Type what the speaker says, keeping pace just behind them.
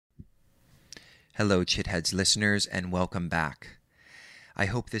Hello, Chitheads listeners, and welcome back. I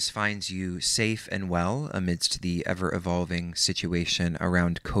hope this finds you safe and well amidst the ever-evolving situation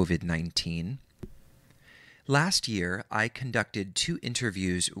around COVID-19. Last year, I conducted 2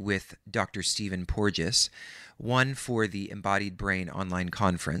 interviews with Dr. Stephen Porges, one for the Embodied Brain online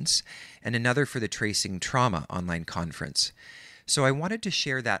conference and another for the Tracing Trauma online conference. So I wanted to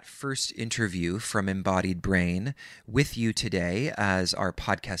share that first interview from Embodied Brain with you today as our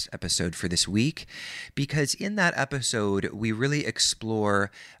podcast episode for this week, because in that episode, we really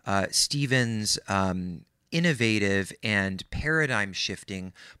explore Stephen's innovative and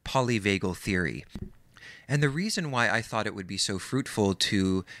paradigm-shifting polyvagal theory. And the reason why I thought it would be so fruitful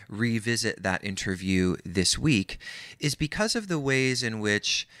to revisit that interview this week is because of the ways in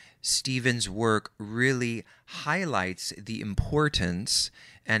which Stephen's work really highlights the importance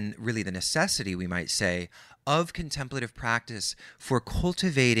and really the necessity, we might say, of contemplative practice for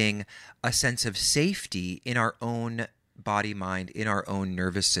cultivating a sense of safety in our own body, mind, in our own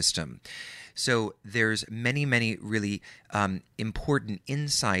nervous system. So there's many really important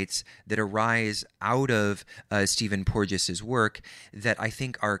insights that arise out of Stephen Porges's work that I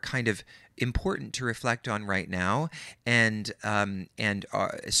think are kind of important to reflect on right now, and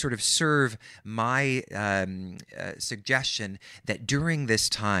sort of serve my suggestion that during this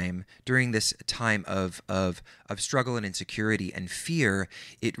time of struggle and insecurity and fear,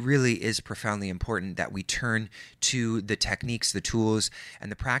 it really is profoundly important that we turn to the techniques, the tools,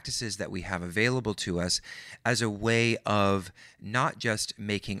 and the practices that we have available to us as a way of not just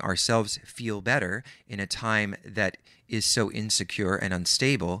making ourselves feel better in a time that is so insecure and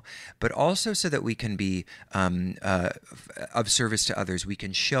unstable, but also so that we can be of service to others. We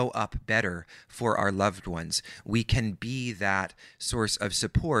can show up better for our loved ones. We can be that source of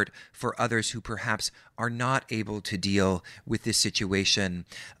support for others who perhaps are not able to deal with this situation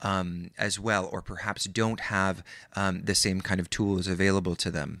as well, or perhaps don't have the same kind of tools available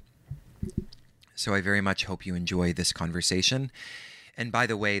to them. So I very much hope you enjoy this conversation. And by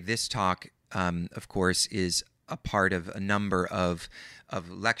the way, this talk, of course, is a part of a number of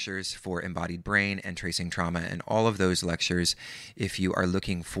lectures for Embodied Brain and Tracing Trauma, and all of those lectures, if you are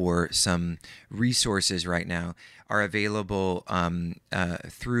looking for some resources right now, are available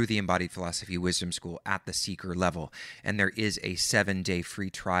through the Embodied Philosophy Wisdom School at the Seeker level. And there is a 7-day free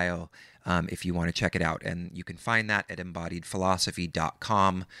trial if you want to check it out. And you can find that at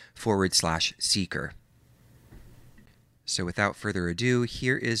embodiedphilosophy.com/seeker. So without further ado,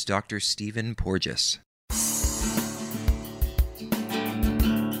 here is Dr. Stephen Porges.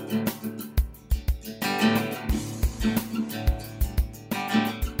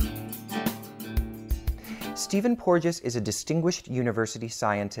 Stephen Porges is a distinguished university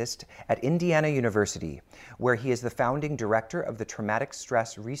scientist at Indiana University, where he is the founding director of the Traumatic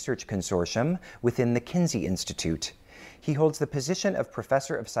Stress Research Consortium within the Kinsey Institute. He holds the position of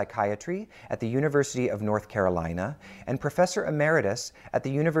Professor of Psychiatry at the University of North Carolina and Professor Emeritus at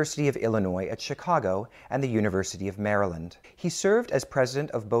the University of Illinois at Chicago and the University of Maryland. He served as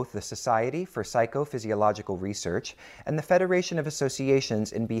president of both the Society for Psychophysiological Research and the Federation of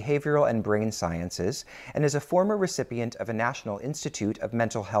Associations in Behavioral and Brain Sciences, and is a former recipient of a National Institute of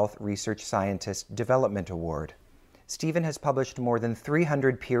Mental Health Research Scientist Development Award. Stephen has published more than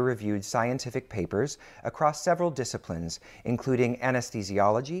 300 peer-reviewed scientific papers across several disciplines, including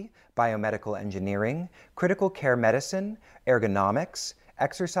anesthesiology, biomedical engineering, critical care medicine, ergonomics,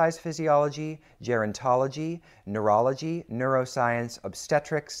 exercise physiology, gerontology, neurology, neuroscience,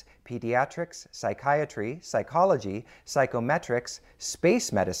 obstetrics, pediatrics, psychiatry, psychology, psychometrics,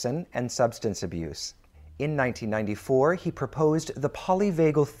 space medicine, and substance abuse. In 1994, he proposed the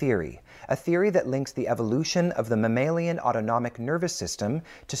polyvagal theory, a theory that links the evolution of the mammalian autonomic nervous system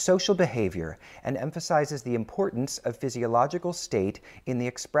to social behavior and emphasizes the importance of physiological state in the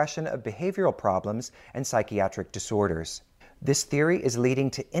expression of behavioral problems and psychiatric disorders. This theory is leading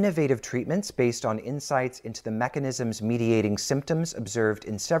to innovative treatments based on insights into the mechanisms mediating symptoms observed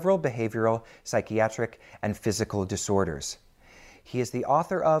in several behavioral, psychiatric, and physical disorders. He is the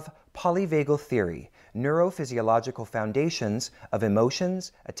author of Polyvagal Theory, Neurophysiological Foundations of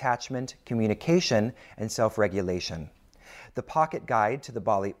Emotions, Attachment, Communication, and Self-Regulation, The Pocket Guide to the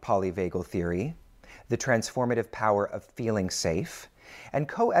Polyvagal Theory, The Transformative Power of Feeling Safe, and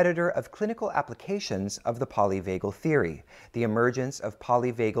co-editor of Clinical Applications of the Polyvagal Theory, The Emergence of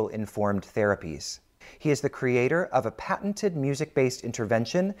Polyvagal-Informed Therapies. He is the creator of a patented music-based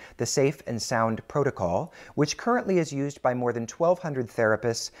intervention, the Safe and Sound Protocol, which currently is used by more than 1,200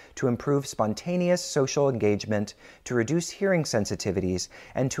 therapists to improve spontaneous social engagement, to reduce hearing sensitivities,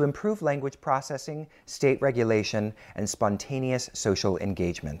 and to improve language processing, state regulation, and spontaneous social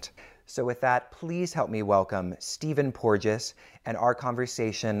engagement. So with that, please help me welcome Stephen Porges and our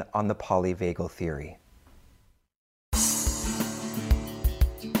conversation on the polyvagal theory.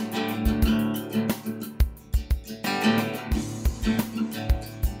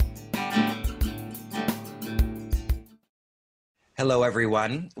 Hello,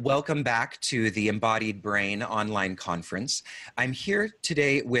 everyone. Welcome back to the Embodied Brain online conference. I'm here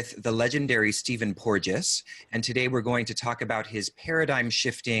today with the legendary Stephen Porges, and today we're going to talk about his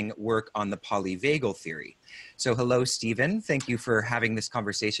paradigm-shifting work on the polyvagal theory. So hello, Stephen. Thank you for having this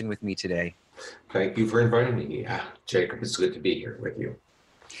conversation with me today. Thank you for inviting me, Jacob. It's good to be here with you.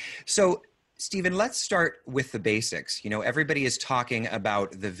 So, Stephen, let's start with the basics. You know, everybody is talking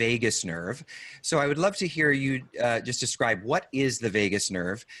about the vagus nerve. So I would love to hear you just describe what is the vagus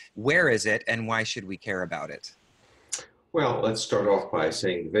nerve, where is it, and why should we care about it? Well, let's start off by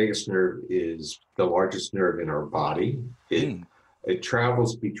saying the vagus nerve is the largest nerve in our body. It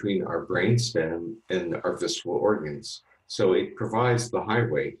travels between our brainstem and our visceral organs. So it provides the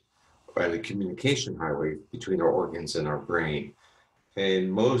highway, the communication highway between our organs and our brain.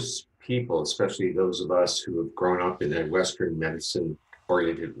 And most people, especially those of us who have grown up in a Western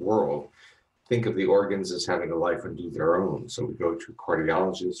medicine-oriented world, think of the organs as having a life unto their own. So we go to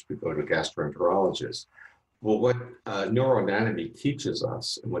cardiologists, we go to gastroenterologists. Well, what neuroanatomy teaches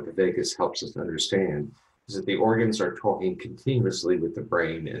us and what the vagus helps us understand is that the organs are talking continuously with the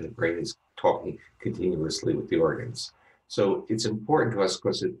brain and the brain is talking continuously with the organs. So it's important to us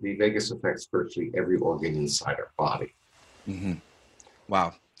because the vagus affects virtually every organ inside our body. Mm-hmm.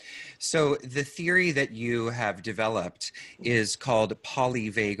 Wow. So the theory that you have developed is called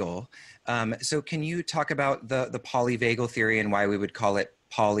polyvagal. So can you talk about the polyvagal theory and why we would call it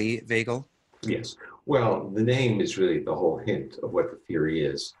polyvagal? Yes. Well, the name is really the whole hint of what the theory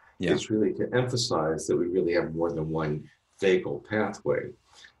is. Yeah. It's really to emphasize that we really have more than one vagal pathway.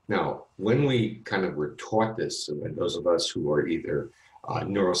 Now, when we kind of were taught this, and those of us who are either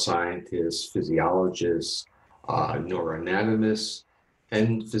neuroscientists, physiologists, neuroanatomists,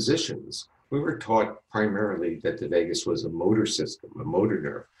 and physicians, we were taught primarily that the vagus was a motor system, a motor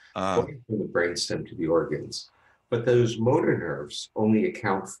nerve, going from the brainstem to the organs. But those motor nerves only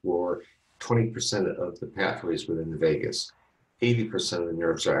account for 20% of the pathways within the vagus. 80% of the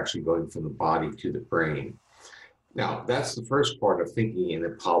nerves are actually going from the body to the brain. Now, that's the first part of thinking in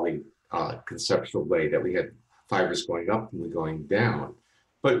a poly conceptual way, that we have fibers going up and going down.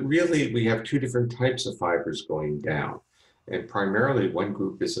 But really, we have two different types of fibers going down. And primarily, one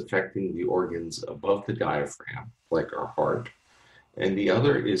group is affecting the organs above the diaphragm, like our heart, and the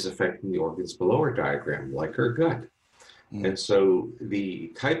other is affecting the organs below our diaphragm, like our gut. And so the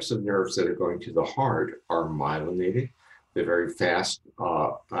types of nerves that are going to the heart are myelinated. They're very fast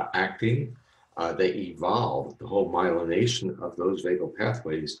acting. They evolved. The whole myelination of those vagal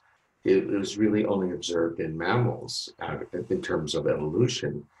pathways, it was really only observed in mammals in terms of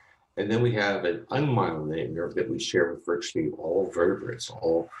evolution. And then we have an unmyelinated nerve that we share with virtually all vertebrates,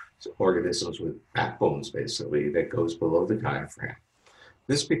 all organisms with backbones, basically, that goes below the diaphragm.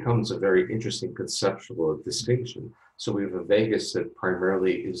 This becomes a very interesting conceptual distinction. So we have a vagus that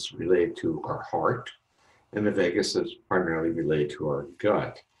primarily is related to our heart, and the vagus that's primarily related to our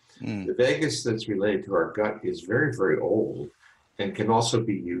gut. The vagus that's related to our gut is very, very old and can also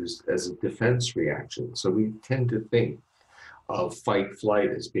be used as a defense reaction. So we tend to think of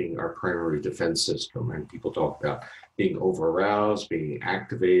fight-flight as being our primary defense system. And people talk about being over-aroused, being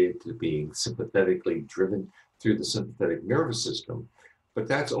activated, being sympathetically driven through the sympathetic nervous system. But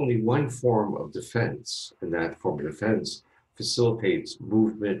that's only one form of defense. And that form of defense facilitates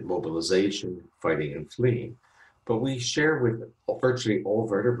movement, mobilization, fighting, and fleeing. But we share with virtually all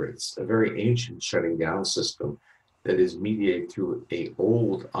vertebrates a very ancient shutting down system that is mediated through an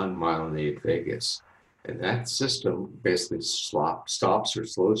old unmyelinated vagus. And that system basically stops or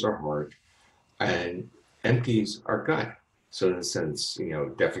slows our heart and empties our gut. So in a sense, you know,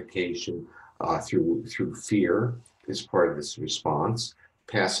 defecation through fear is part of this response.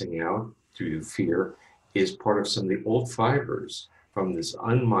 Passing out through fear is part of some of the old fibers from this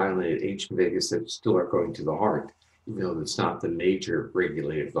unmyelinated ancient vagus that still are going to the heart, even though it's not the major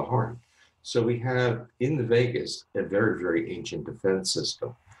regulator of the heart. So we have in the vagus a very, very ancient defense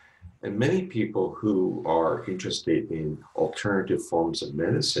system. And many people who are interested in alternative forms of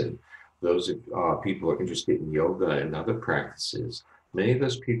medicine, those people who are interested in yoga and other practices, many of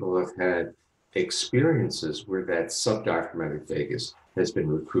those people have had experiences where that subdiaphragmatic vagus has been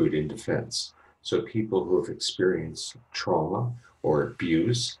recruited in defense. So people who have experienced trauma or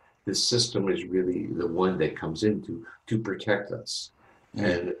abuse, this system is really the one that comes in to protect us.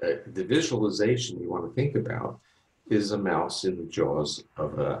 And the visualization you want to think about is a mouse in the jaws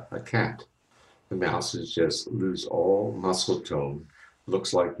of a cat. The mouse is just lose all muscle tone,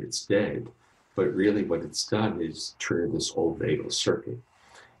 looks like it's dead, but really what it's done is trigger this old vagal circuit.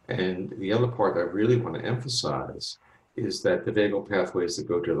 And the other part I really want to emphasize is that the vagal pathways that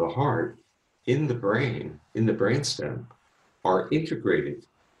go to the heart in the brain, in the brainstem, are integrated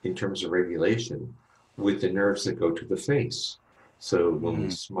in terms of regulation with the nerves that go to the face. So when we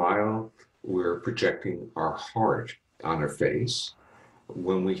smile, we're projecting our heart on our face.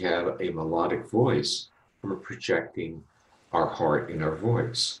 When we have a melodic voice, we're projecting our heart in our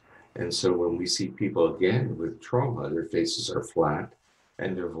voice. And so when we see people again with trauma, their faces are flat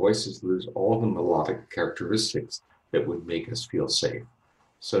and their voices lose all the melodic characteristics that would make us feel safe.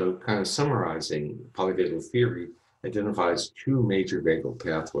 So kind of summarizing, polyvagal theory identifies two major vagal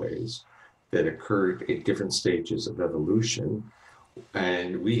pathways that occurred at different stages of evolution.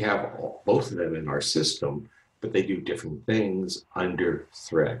 And we have both of them in our system, but they do different things under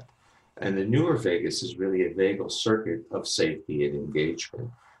threat. And the newer vagus is really a vagal circuit of safety and engagement.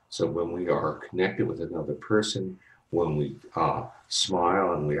 So when we are connected with another person, when we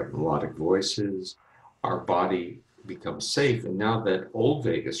smile and we have melodic voices, our body becomes safe. And now that old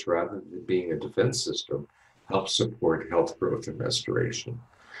vagus, rather than being a defense system, helps support health, growth, and restoration.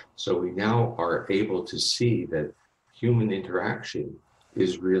 So we now are able to see that human interaction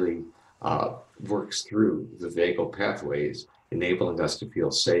is really works through the vagal pathways, enabling us to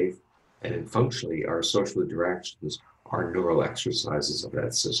feel safe. And functionally, our social interactions are neural exercises of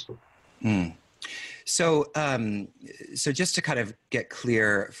that system. So just to kind of get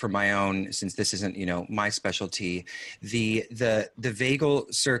clear for my own, since this isn't, my specialty, the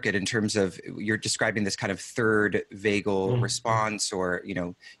vagal circuit, in terms of, you're describing this kind of third vagal response, or,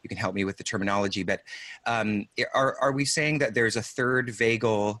 you can help me with the terminology, but are we saying that there's a third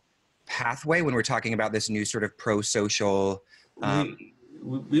vagal pathway when we're talking about this new sort of pro-social?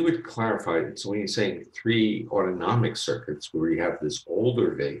 We would clarify it. So when you're saying three autonomic circuits, where you have this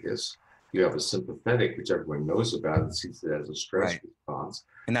older vagus, you have a sympathetic, which everyone knows about and sees it as a stress response.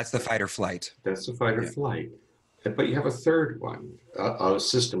 And that's the fight or flight. That's the fight or flight. But you have a third one, a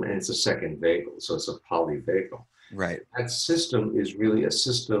system, and it's a second vagal. So it's a polyvagal. Right. That system is really a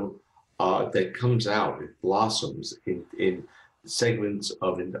system that comes out, it blossoms in segments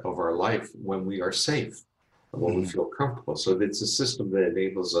of our life when we are safe, when we feel comfortable. So it's a system that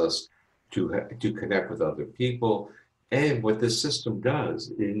enables us to connect with other people. And what this system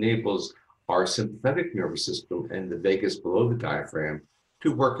does, it enables our sympathetic nervous system and the vagus below the diaphragm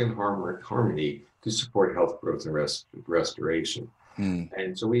to work in harmony to support health, growth, and restoration.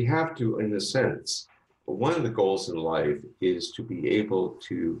 And so we have to, in a sense, one of the goals in life is to be able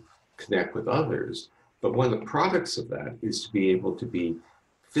to connect with others. But one of the products of that is to be able to be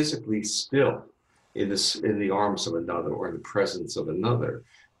physically still in the arms of another or in the presence of another,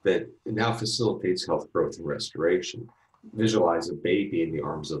 that now facilitates health, growth, and restoration. Visualize a baby in the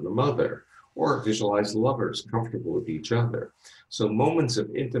arms of the mother, or visualize lovers comfortable with each other. So moments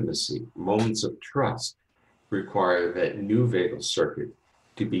of intimacy, moments of trust require that new vagal circuit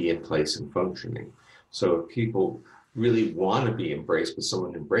to be in place and functioning. So if people really want to be embraced, but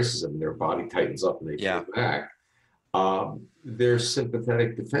someone embraces them, their body tightens up and they pull back, their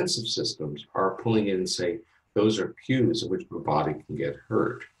sympathetic defensive systems are pulling in and saying, those are cues in which the body can get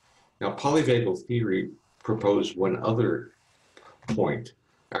hurt. Now, polyvagal theory proposed one other point,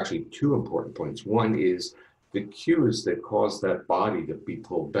 actually two important points. One is the cues that cause that body to be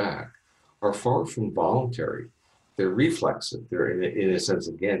pulled back are far from voluntary. They're reflexive. They're, in a sense,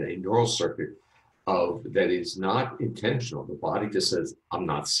 again, a neural circuit that is not intentional. The body just says, I'm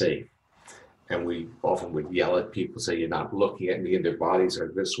not safe. And we often would yell at people, say, you're not looking at me, and their bodies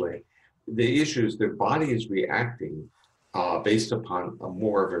are this way. The issue is their body is reacting based upon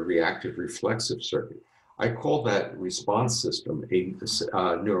more of a reactive reflexive circuit. I call that response system a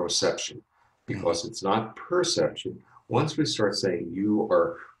neuroception, because it's not perception. Once we start saying you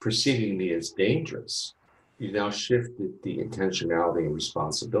are perceiving me as dangerous, you now shift the intentionality and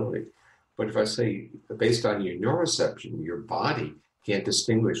responsibility. But if I say, based on your neuroception, your body can't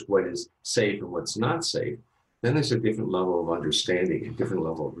distinguish what is safe and what's not safe, then there's a different level of understanding, a different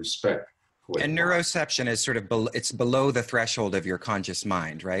level of respect. And neuroception is sort of, it's below the threshold of your conscious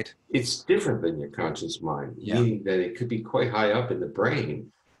mind, right? It's different than your conscious mind, meaning that it could be quite high up in the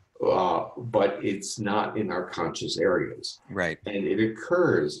brain, but it's not in our conscious areas. Right. And it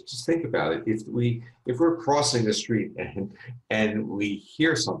occurs, just think about it, if we're crossing the street and we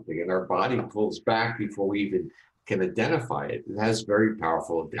hear something and our body pulls back before we even can identify it, it has very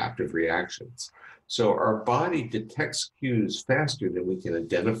powerful adaptive reactions. So our body detects cues faster than we can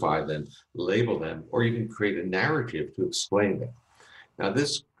identify them, label them, or even create a narrative to explain them. Now,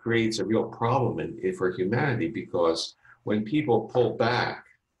 this creates a real problem for humanity, because when people pull back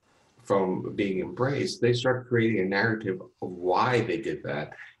from being embraced, they start creating a narrative of why they did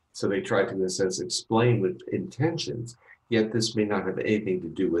that. So they try to, in a sense, explain with intentions, yet this may not have anything to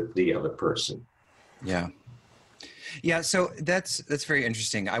do with the other person. Yeah. Yeah, so that's very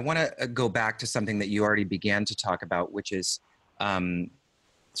interesting. I want to go back to something that you already began to talk about, which is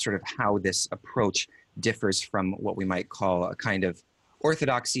sort of how this approach differs from what we might call a kind of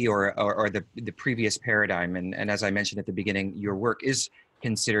orthodoxy or the previous paradigm. And as I mentioned at the beginning, your work is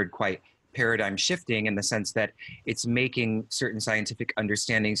considered quite paradigm shifting in the sense that it's making certain scientific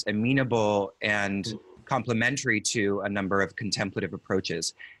understandings amenable and complementary to a number of contemplative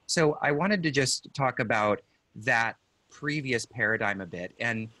approaches. So I wanted to just talk about that previous paradigm a bit,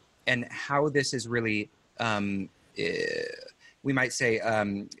 and how this is really, we might say,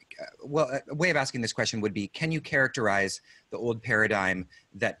 well, a way of asking this question would be, can you characterize the old paradigm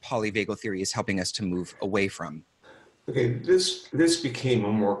that polyvagal theory is helping us to move away from? Okay, this became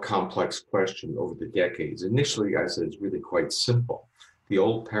a more complex question over the decades. Initially, I said it's really quite simple. The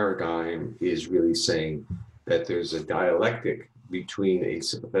old paradigm is really saying that there's a dialectic between a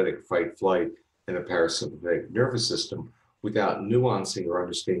sympathetic fight-flight and a parasympathetic nervous system, without nuancing or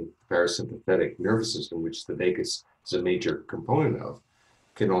understanding the parasympathetic nervous system, which the vagus is a major component of,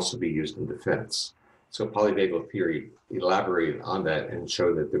 can also be used in defense. So polyvagal theory elaborated on that and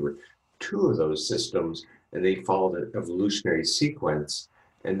showed that there were two of those systems, and they followed an evolutionary sequence.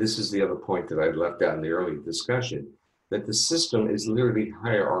 And this is the other point that I left out in the early discussion, that the system is literally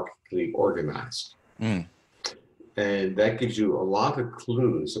hierarchically organized. Mm. And that gives you a lot of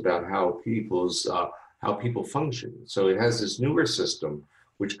clues about how people function. So it has this newer system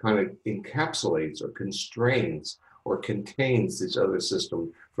which kind of encapsulates or constrains or contains this other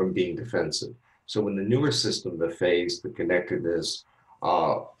system from being defensive. So when the newer system, the phase, the connectedness,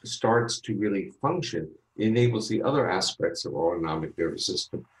 starts to really function, it enables the other aspects of our autonomic nervous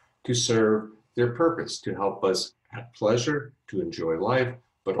system to serve their purpose, to help us have pleasure, to enjoy life,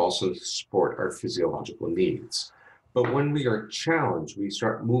 but also to support our physiological needs. But when we are challenged, we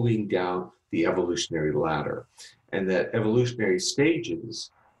start moving down the evolutionary ladder. And that evolutionary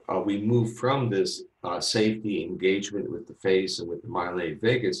stages, we move from this safety engagement with the face and with the myelinated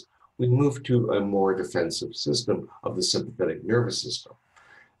vagus, we move to a more defensive system of the sympathetic nervous system.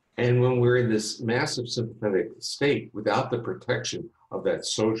 And when we're in this massive sympathetic state, without the protection of that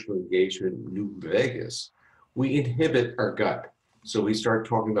social engagement new vagus, we inhibit our gut. So we start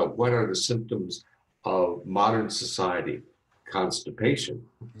talking about what are the symptoms of modern society: constipation,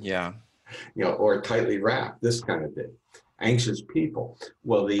 or tightly wrapped, this kind of thing. Anxious people.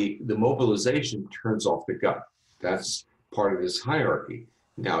 Well, the mobilization turns off the gut. That's part of this hierarchy.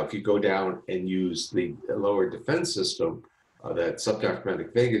 Now, if you go down and use the lower defense system, that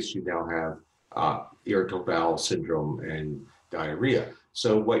subdiaphragmatic vagus, you now have irritable bowel syndrome and diarrhea.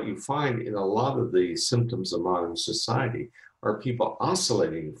 So what you find in a lot of the symptoms of modern society are people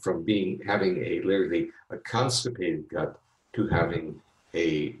oscillating from having literally a constipated gut to having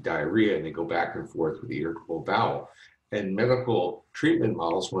a diarrhea, and they go back and forth with the irritable bowel. And medical treatment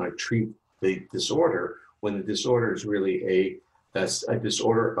models want to treat the disorder when the disorder is really a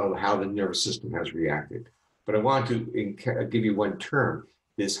disorder of how the nervous system has reacted. But I want to give you one term.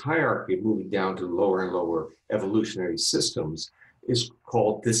 This hierarchy moving down to lower and lower evolutionary systems is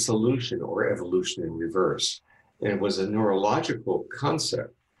called dissolution or evolution in reverse. And it was a neurological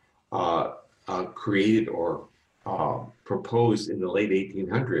concept created or proposed in the late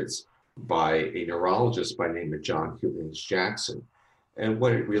 1800s by a neurologist by the name of John Hughes Jackson. And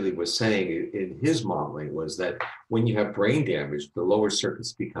what it really was saying in his modeling was that when you have brain damage, the lower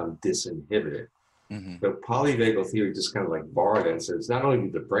circuits become disinhibited. Mm-hmm. So polyvagal theory just kind of like borrowed and says, not only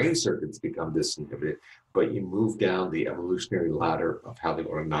do the brain circuits become disinhibited, but you move down the evolutionary ladder of how the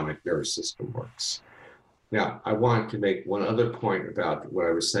autonomic nervous system works. Now, I wanted to make one other point about what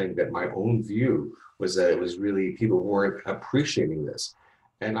I was saying, that my own view was that it was really, people weren't appreciating this.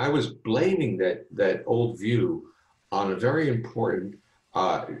 And I was blaming that old view on a very important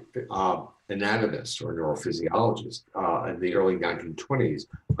anatomist or neurophysiologist in the early 1920s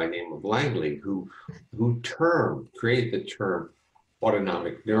by name of Langley, who created the term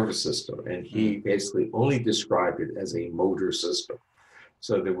autonomic nervous system. And he basically only described it as a motor system.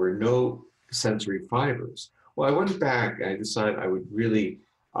 So there were no sensory fibers. Well, I went back and I decided I would really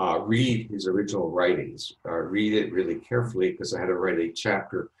read his original writings, read it really carefully, because I had to write a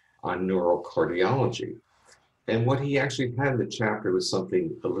chapter on neurocardiology. And what he actually had in the chapter was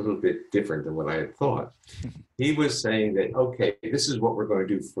something a little bit different than what I had thought. He was saying that, okay, this is what we're going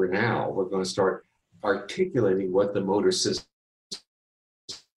to do for now. We're going to start articulating what the motor systems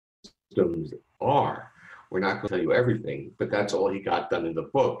are. We're not going to tell you everything, but that's all he got done in the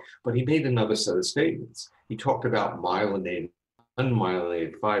book. But he made another set of statements. He talked about myelinated,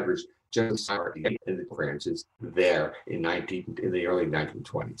 unmyelinated fibers, just in the branches there in the early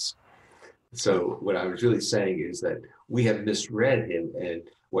 1920s. So what I was really saying is that we have misread him, and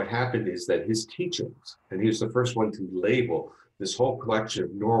what happened is that his teachings, and he was the first one to label this whole collection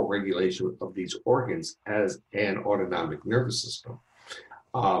of neural regulation of these organs as an autonomic nervous system.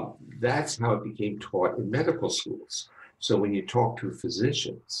 That's how it became taught in medical schools. So when you talk to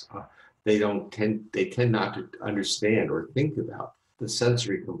physicians, they tend not to understand or think about the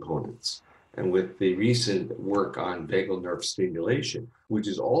sensory components. And with the recent work on vagal nerve stimulation, which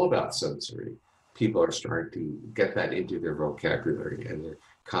is all about sensory, people are starting to get that into their vocabulary and their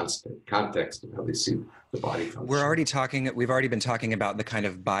constant context of how they see the body function. We've already been talking about the kind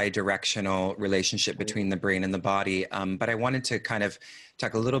of bi-directional relationship between the brain and the body, but I wanted to kind of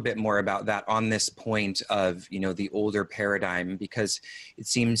talk a little bit more about that on this point of, the older paradigm, because it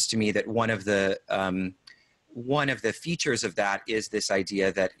seems to me that one of the features of that is this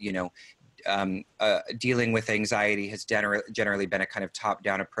idea that, dealing with anxiety has generally been a kind of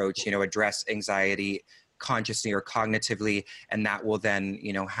top-down approach, address anxiety consciously or cognitively, and that will then,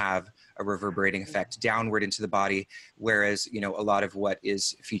 have a reverberating effect downward into the body. Whereas, a lot of what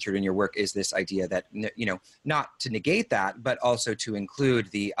is featured in your work is this idea that, not to negate that, but also to include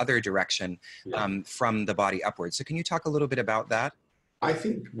the other direction from the body upwards. So can you talk a little bit about that? I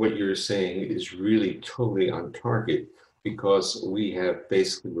think what you're saying is really totally on target, because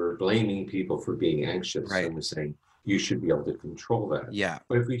we're blaming people for being anxious, right, and we're saying you should be able to control that. Yeah.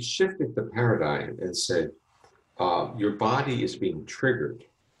 But if we shifted the paradigm and said, your body is being triggered,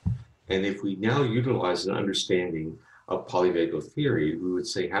 and if we now utilize an understanding of polyvagal theory, we would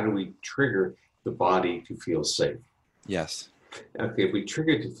say, how do we trigger the body to feel safe? Yes. Okay, if we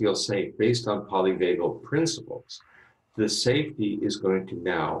trigger it to feel safe based on polyvagal principles, the safety is going to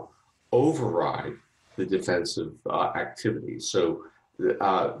now override the defensive activity. So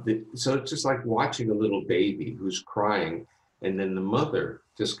it's just like watching a little baby who's crying, and then the mother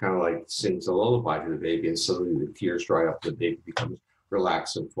just kind of like sings a lullaby to the baby, and suddenly the tears dry up, the baby becomes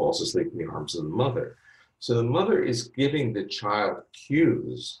relaxed and falls asleep in the arms of the mother. So the mother is giving the child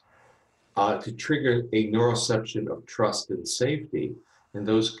cues to trigger a neuroception of trust and safety, and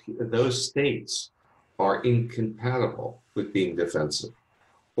those states are incompatible with being defensive.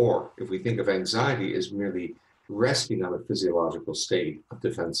 Or if we think of anxiety as merely resting on a physiological state of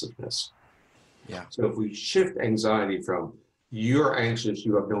defensiveness. Yeah. So if we shift anxiety from you're anxious,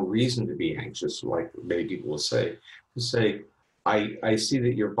 you have no reason to be anxious, like many people will say, to say, I see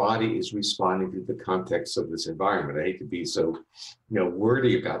that your body is responding to the context of this environment. I hate to be so,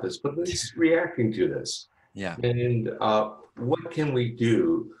 wordy about this, but it's reacting to this. Yeah. And what can we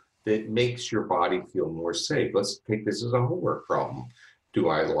do that makes your body feel more safe? Let's take this as a homework problem. Do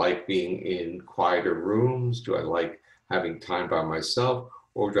I like being in quieter rooms? Do I like having time by myself?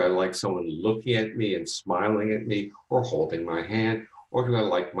 Or do I like someone looking at me and smiling at me or holding my hand? Or do I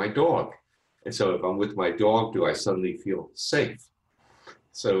like my dog? And so if I'm with my dog, do I suddenly feel safe?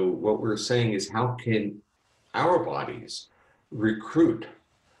 So what we're saying is, how can our bodies recruit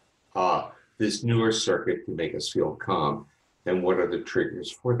this newer circuit to make us feel calm? And what are the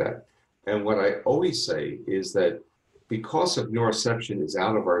triggers for that? And what I always say is that because of neuroception is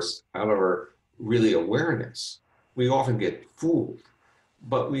out of our really awareness, we often get fooled,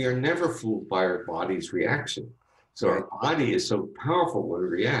 but we are never fooled by our body's reaction. So our body is so powerful when it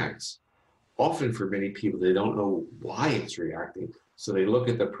reacts. Often for many people, they don't know why it's reacting. So they look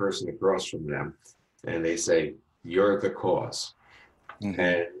at the person across from them and they say, you're the cause.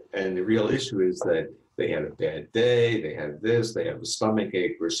 Mm-hmm. And the real issue is that they had a bad day, they had this, they have a stomach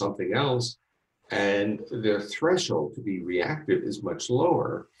ache or something else, and their threshold to be reactive is much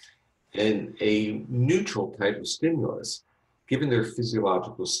lower. And a neutral type of stimulus, given their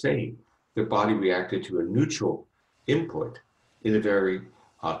physiological state, their body reacted to a neutral input in a very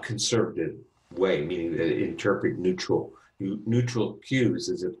conservative way, meaning that it interpreted neutral cues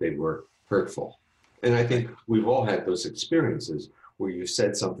as if they were hurtful. And I think we've all had those experiences where you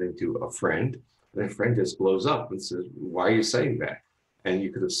said something to a friend, and a friend just blows up and says, why are you saying that? And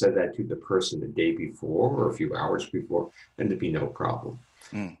you could have said that to the person the day before or a few hours before, and there'd be no problem.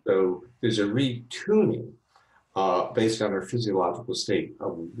 Mm. So there's a retuning based on our physiological state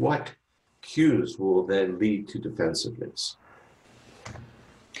of what cues will then lead to defensiveness.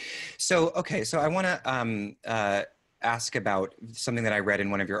 So I want to ask about something that I read in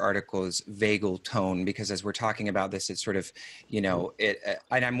one of your articles, vagal tone, because as we're talking about this, it's sort of,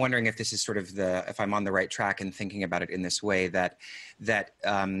 and I'm wondering if this is sort of if I'm on the right track in thinking about it in this way, that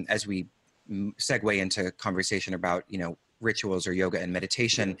as we segue into conversation about, rituals or yoga and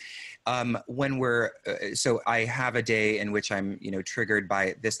meditation, so I have a day in which I'm, triggered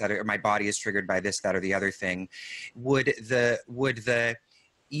by this, that, or my body is triggered by this, that, or the other thing. Would the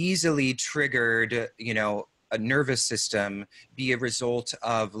easily triggered, a nervous system be a result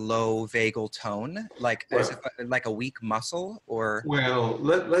of low vagal tone, like like a weak muscle, or? Well,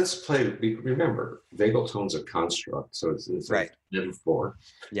 let's play. Remember, vagal tone's a construct, so it's Right. a metaphor.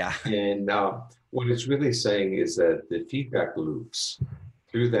 Yeah. And what it's really saying is that the feedback loops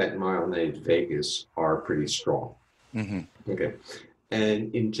through that myelinated vagus are pretty strong. Mm-hmm. Okay.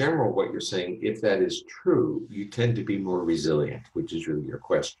 And in general, what you're saying, if that is true, you tend to be more resilient, which is really your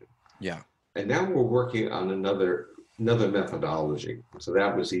question. Yeah. And now we're working on another methodology. So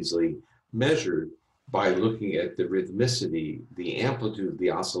that was easily measured by looking at the rhythmicity, the amplitude,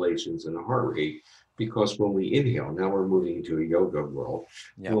 the oscillations in the heart rate, because when we inhale, now we're moving into a yoga world.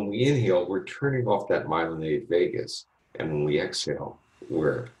 Yeah. When we inhale, we're turning off that myelinated vagus. And when we exhale,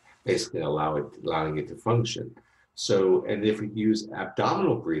 we're basically allowing it to function. So, and if we use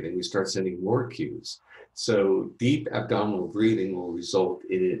abdominal breathing, we start sending more cues. So deep abdominal breathing will result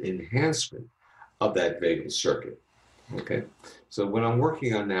in an enhancement of that vagal circuit. Okay. So what I'm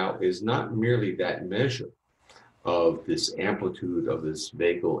working on now is not merely that measure of this amplitude of this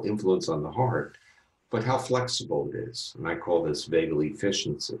vagal influence on the heart, but how flexible it is. And I call this vagal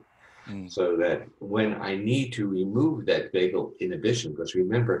efficiency. So that when I need to remove that vagal inhibition, because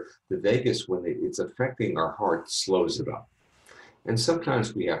remember, the vagus, when it's affecting our heart, slows it up. And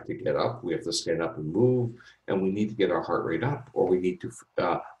sometimes we have to get up, we have to stand up and move, and we need to get our heart rate up, or we need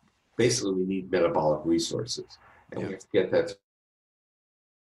to, basically we need metabolic resources. And we have to get that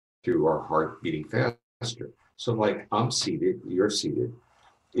through our heart beating faster. So like I'm seated, you're seated.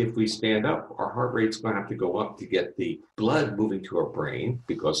 If we stand up, our heart rate's going to have to go up to get the blood moving to our brain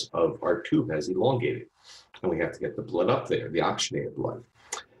because of our tube has elongated. And we have to get the blood up there, the oxygenated blood.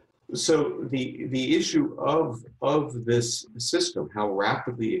 So the issue of this system, how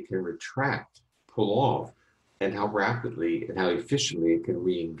rapidly it can retract, pull off, and how rapidly and how efficiently it can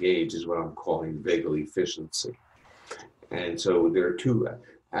re-engage is what I'm calling vagal efficiency. And so there are two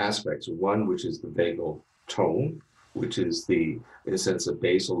aspects. One, which is the vagal tone, which is in a sense, the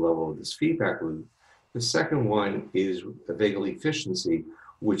basal level of this feedback loop. The second one is the vagal efficiency,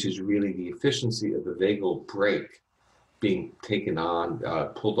 which is really the efficiency of the vagal brake being taken on,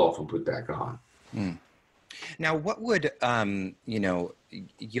 pulled off and put back on. Now, what would,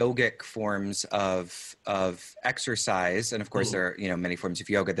 yogic forms of exercise, and of course there are, many forms of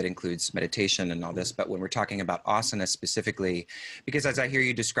yoga that includes meditation and all this, but when we're talking about asana specifically, because as I hear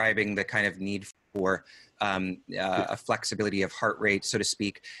you describing the kind of need for a flexibility of heart rate, so to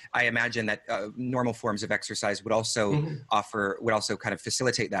speak, I imagine that normal forms of exercise would also kind of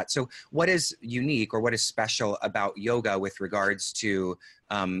facilitate that. So what is unique or what is special about yoga with regards to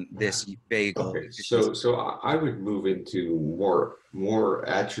this vagal? Okay, so I would move into more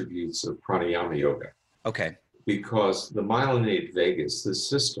attributes of pranayama yoga. Okay. Because the myelinated vagus, this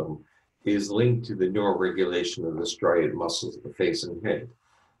system, is linked to the neuroregulation of the striated muscles of the face and head.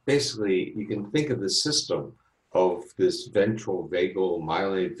 Basically, you can think of the system of this ventral vagal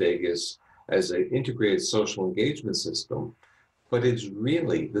myelinated vagus as an integrated social engagement system, but it's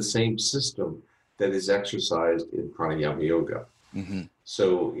really the same system that is exercised in pranayama yoga. Mm-hmm.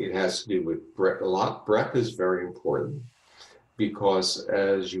 So it has to do with breath. Breath is very important because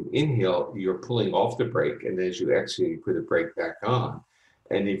as you inhale, you're pulling off the brake, and as you exhale, you put the brake back on.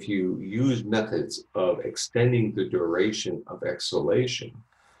 And if you use methods of extending the duration of exhalation,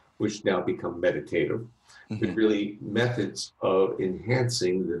 which now become meditative, but really methods of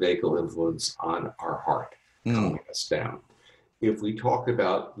enhancing the vagal influence on our heart, calming us down. If we talk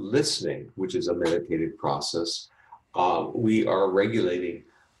about listening, which is a meditative process, we are regulating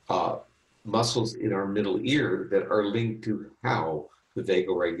muscles in our middle ear that are linked to how the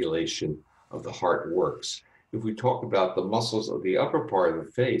vagal regulation of the heart works. If we talk about the muscles of the upper part of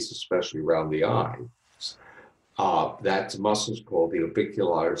the face, especially around the eyes, that's muscles called the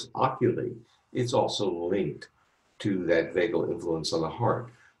orbicularis oculi. It's also linked to that vagal influence on the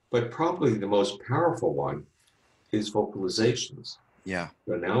heart. But probably the most powerful one is vocalizations. Yeah.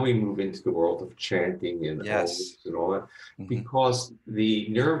 So now we move into the world of chanting and odes and all that, because the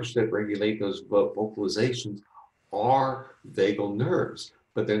nerves that regulate those vocalizations are vagal nerves,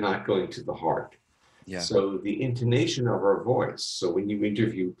 but they're not going to the heart. Yeah. So the intonation of our voice. So when you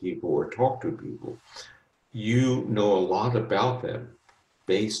interview people or talk to people, you know a lot about them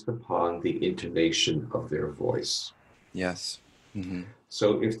based upon the intonation of their voice. Yes. Mm-hmm.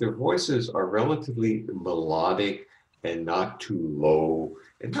 So if their voices are relatively melodic and not too low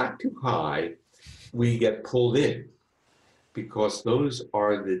and not too high, we get pulled in because those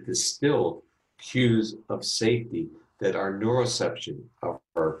are the distilled cues of safety that our neuroception of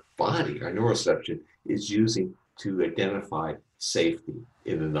our body, our neuroception is using to identify safety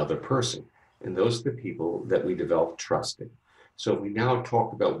in another person. And those are the people that we develop trust in. So we now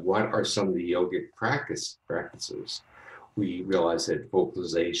talk about what are some of the yogic practices. We realize that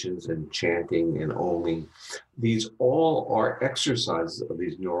vocalizations and chanting and oming, these all are exercises of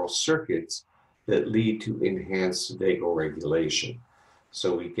these neural circuits that lead to enhanced vagal regulation.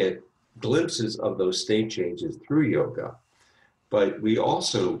 So we get glimpses of those state changes through yoga, but we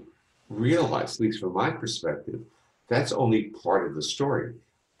also realize, at least from my perspective, that's only part of the story.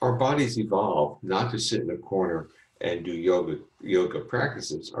 Our bodies evolved not to sit in a corner and do yoga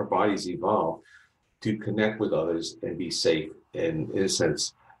practices. Our bodies evolved to connect with others and be safe. And in a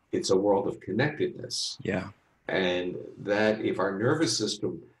sense, it's a world of connectedness. Yeah. And that if our nervous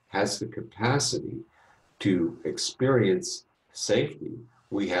system has the capacity to experience safety,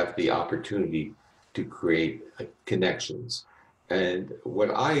 we have the opportunity to create connections. And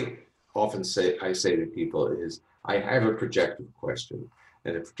what I often say to people is, I have a projective question.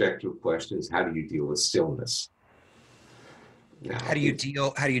 And the projective question is, how do you deal with stillness? Now, how do you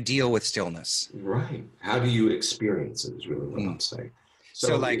deal with stillness? Right. How do you experience it is really what I'm saying.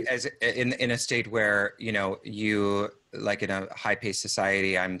 So like as in a state where, you like in a high-paced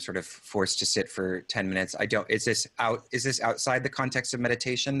society, I'm sort of forced to sit for 10 minutes. Is this outside the context of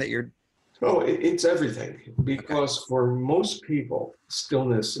meditation that you're? Oh, it's everything. Because for most people,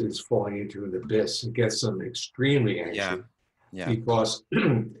 stillness is falling into an abyss. It gets them extremely anxious. Yeah. Because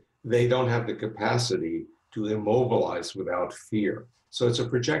they don't have the capacity to immobilize without fear. So it's a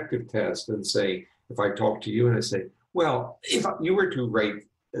projective test and say, if I talk to you and I say, well, if you were to rate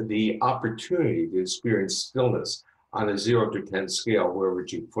the opportunity to experience stillness on a 0 to 10 scale, where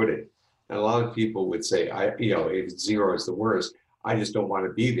would you put it? And a lot of people would say, if 0 is the worst, I just don't want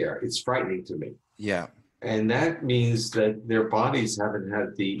to be there. It's frightening to me. Yeah. And that means that their bodies haven't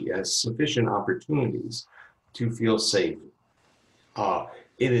had the sufficient opportunities to feel safe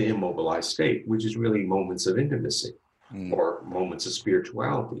in an immobilized state, which is really moments of intimacy or moments of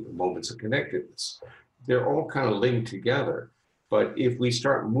spirituality, moments of connectedness. They're all kind of linked together. But if we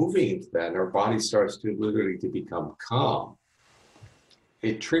start moving into that and our body starts to literally to become calm,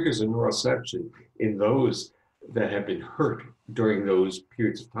 it triggers a neuroception in those that have been hurt during those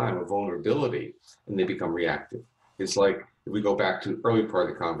periods of time of vulnerability, and they become reactive. It's like, if we go back to the early part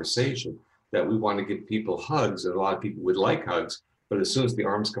of the conversation, that we want to give people hugs, and a lot of people would like hugs, but as soon as the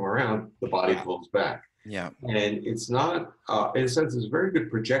arms come around, the body pulls back. Yeah. And it's not, in a sense, it's a very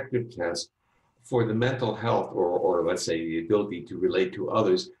good projective test for the mental health or let's say the ability to relate to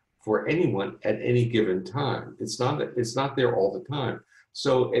others for anyone at any given time. It's not there all the time.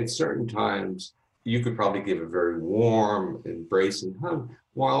 So at certain times, you could probably give a very warm embrace and hug,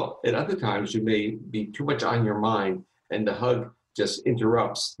 while at other times you may be too much on your mind and the hug just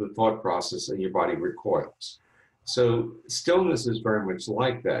interrupts the thought process and your body recoils. So stillness is very much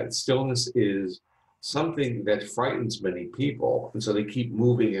like that. Stillness is something that frightens many people. And so they keep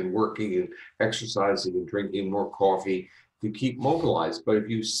moving and working and exercising and drinking more coffee to keep mobilized. But if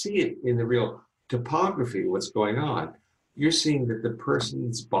you see it in the real topography, what's going on, you're seeing that the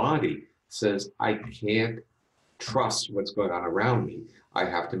person's body says, I can't trust what's going on around me. I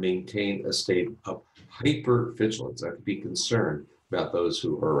have to maintain a state of hypervigilance. I have to be concerned about those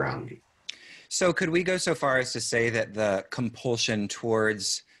who are around me. So could we go so far as to say that the compulsion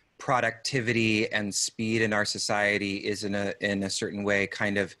towards productivity and speed in our society is in a certain way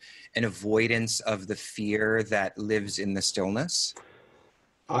kind of an avoidance of the fear that lives in the stillness?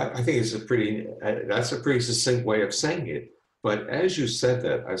 I think it's that's a pretty succinct way of saying it. But as you said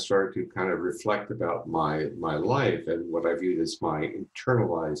that, I started to kind of reflect about my life and what I viewed as my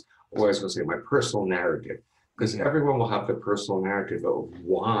internalized, or I was going to say my personal narrative. Because everyone will have the personal narrative of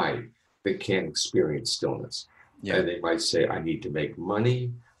why they can't experience stillness. Yeah. And they might say, I need to make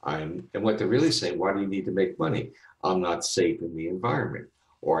money. And what they're really saying, why do you need to make money? I'm not safe in the environment.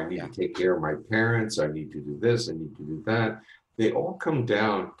 Or I need to take care of my parents. I need to do this. I need to do that. They all come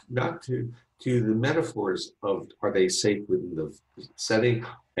down not to the metaphors of, are they safe within the setting?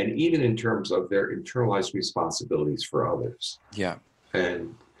 And even in terms of their internalized responsibilities for others. Yeah.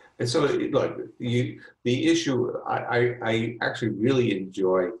 And so, look, the issue, I actually really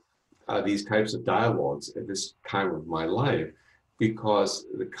enjoy these types of dialogues at this time of my life, because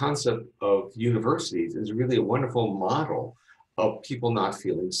the concept of universities is really a wonderful model of people not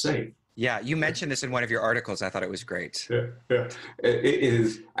feeling safe. Yeah, you mentioned this in one of your articles. I thought it was great. Yeah, yeah. It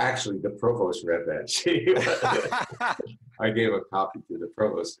is actually the provost read that. I gave a copy to the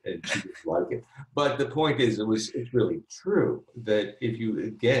provost, and she didn't like it. But the point is, it's really true that if you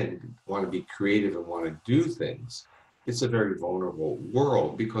again want to be creative and want to do things, it's a very vulnerable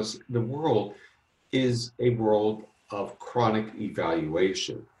world, because the world is a world of chronic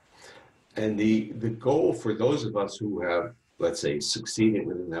evaluation. And the goal for those of us who have, let's say, succeeded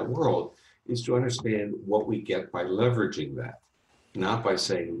within that world is to understand what we get by leveraging that, not by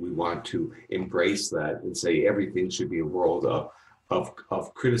saying we want to embrace that and say everything should be a world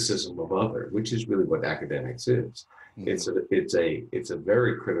of criticism of other, which is really what academics is. Mm-hmm. It's a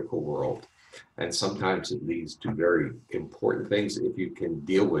very critical world, and sometimes it leads to very important things if you can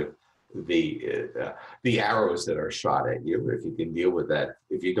deal with the arrows that are shot at you, if you can deal with that,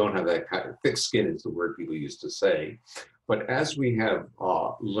 if you don't have that kind of thick skin, is the word people used to say. But as we have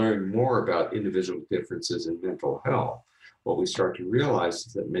learned more about individual differences in mental health, what we start to realize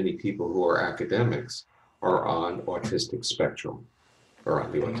is that many people who are academics are on autistic spectrum, or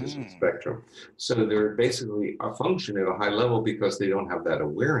on the autistic spectrum. So they're basically a function at a high level because they don't have that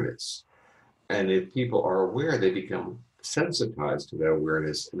awareness. And if people are aware, they become sensitized to that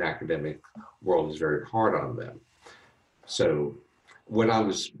awareness, and academic world is very hard on them. So what I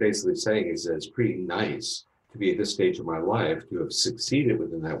was basically saying is that it's pretty nice to be at this stage of my life, to have succeeded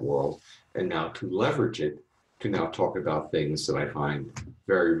within that world, and now to leverage it to now talk about things that I find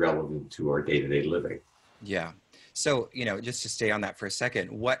very relevant to our day-to-day living. Yeah. So, just to stay on that for a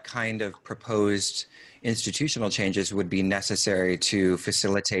second, what kind of proposed institutional changes would be necessary to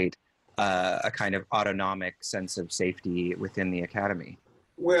facilitate a kind of autonomic sense of safety within the academy?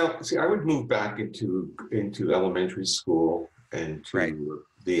 Well, see, I would move back into elementary school and to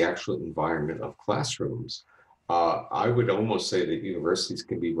the actual environment of classrooms. I would almost say that universities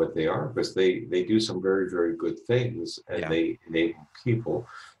can be what they are because they do some very, very good things, and they enable people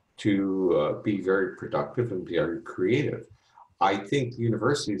to be very productive and be very creative. I think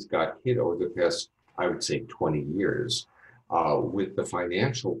universities got hit over the past, I would say, 20 years with the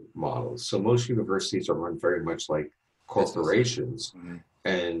financial models. So most universities are run very much like corporations. Mm-hmm.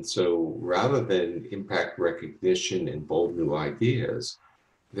 And so rather than impact recognition and bold new ideas,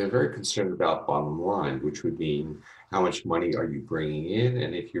 they're very concerned about bottom line, which would mean how much money are you bringing in?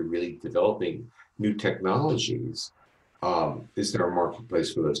 And if you're really developing new technologies, is there a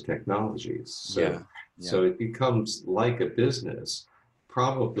marketplace for those technologies? So, so it becomes like a business.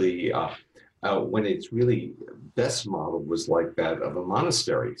 Probably when it's really best model was like that of a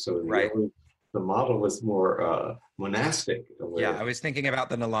monastery. So the model was more monastic. Yeah, I was thinking about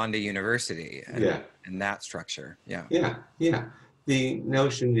the Nalanda University and that structure. Yeah. The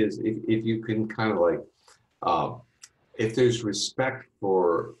notion is if you can kind of like, if there's respect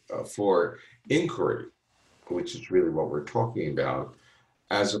for inquiry, which is really what we're talking about,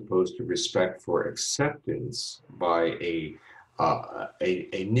 as opposed to respect for acceptance by a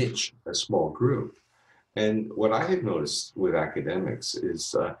niche, a small group. And what I had noticed with academics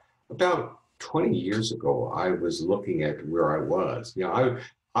is about 20 years ago, I was looking at where I was.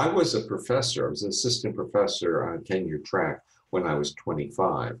 I was a professor. I was an assistant professor on a tenure track when I was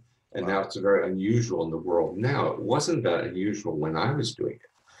 25. And now it's very unusual in the world now. It wasn't that unusual when I was doing it.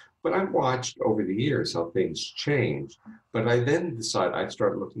 But I watched over the years how things changed. But I then decided I'd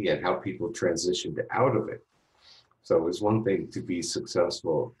start looking at how people transitioned out of it. So it was one thing to be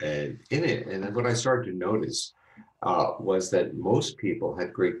successful in it. And then what I started to notice was that most people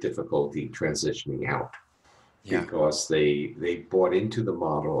had great difficulty transitioning out because they bought into the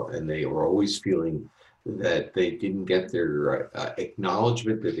model and they were always feeling that they didn't get their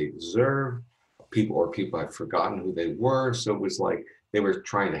acknowledgement that they deserved. People had forgotten who they were. So it was like they were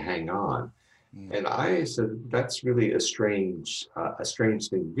trying to hang on. And I said, that's really a strange thing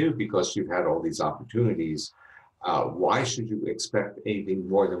to do because you've had all these opportunities. Why should you expect anything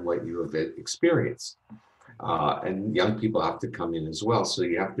more than what you have experienced? And young people have to come in as well. So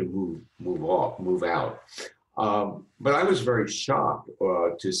you have to move out. But I was very shocked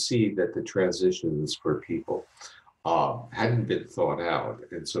to see that the transitions for people hadn't been thought out.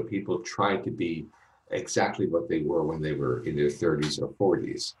 And so people tried to be exactly what they were when they were in their 30s or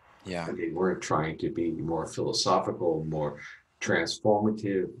 40s. Yeah. And they weren't trying to be more philosophical, more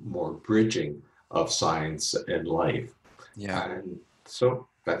transformative, more bridging of science and life. Yeah. And so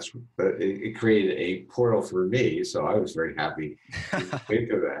it created a portal for me. So I was very happy to think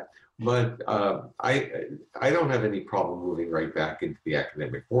of that. But I don't have any problem moving right back into the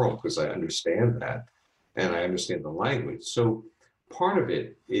academic world because I understand that and I understand the language. So part of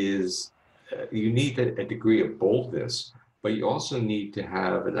it is you need a degree of boldness, but you also need to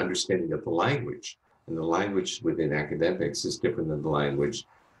have an understanding of the language. And the language within academics is different than the language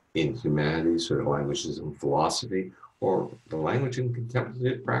in humanities or the languages in philosophy or the language in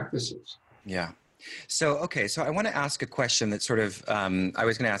contemplative practices. Yeah. So, okay. So I want to ask a question that sort of, I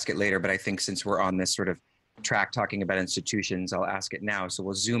was going to ask it later, but I think since we're on this sort of track talking about institutions, I'll ask it now. So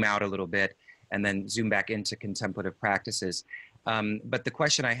we'll zoom out a little bit and then zoom back into contemplative practices. But the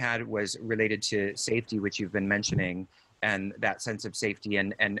question I had was related to safety, which you've been mentioning, and that sense of safety.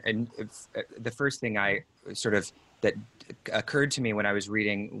 And the first thing that occurred to me when I was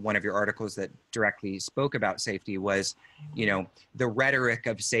reading one of your articles that directly spoke about safety was, the rhetoric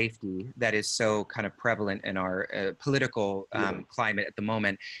of safety that is so kind of prevalent in our political climate at the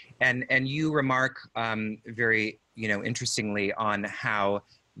moment. And you remark very, interestingly on how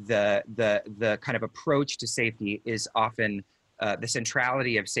the kind of approach to safety is often the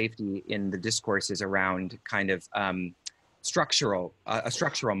centrality of safety in the discourses around kind of a structural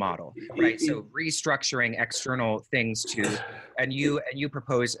model, right? So restructuring external things and you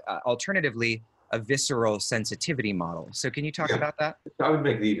propose alternatively a visceral sensitivity model. So can you talk about that? I would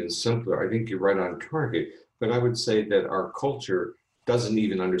make it even simpler. I think you're right on target, but I would say that our culture doesn't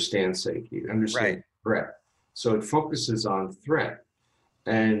even understand safety. It understands threat. So it focuses on threat,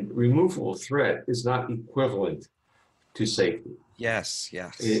 and removal of threat is not equivalent to safety. Yes.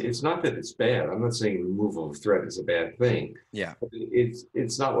 It's not that it's bad. I'm not saying removal of threat is a bad thing. Yeah.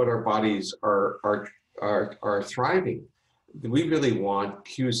 It's not what our bodies are thriving. We really want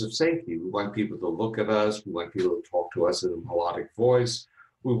cues of safety. We want people to look at us. We want people to talk to us in a melodic voice.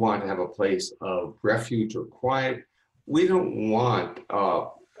 We want to have a place of refuge or quiet. We don't want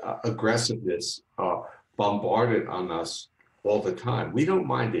aggressiveness bombarded on us all the time. We don't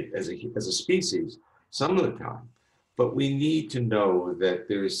mind it as a species some of the time. But we need to know that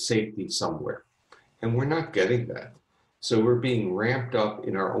there is safety somewhere. And we're not getting that. So we're being ramped up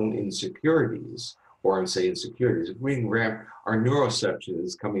in our own insecurities, or I'm saying insecurities. We're being ramped, our neuroception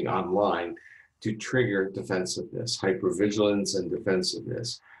is coming online to trigger defensiveness, hypervigilance and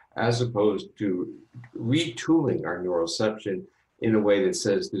defensiveness, as opposed to retooling our neuroception in a way that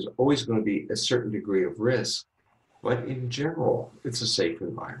says there's always going to be a certain degree of risk, but in general, it's a safe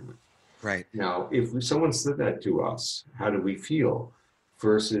environment. Right. Now, if someone said that to us, how do we feel?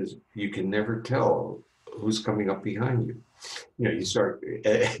 Versus you can never tell who's coming up behind you. You start,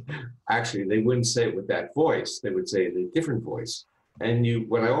 actually, they wouldn't say it with that voice. They would say it in a different voice. And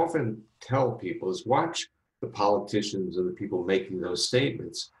what I often tell people is watch the politicians and the people making those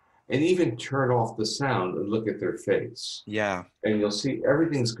statements and even turn off the sound and look at their face. Yeah. And you'll see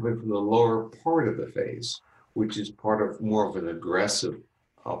everything's coming from the lower part of the face, which is part of more of an aggressive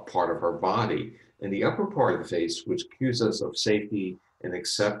part of our body, and the upper part of the face, which cues us of safety and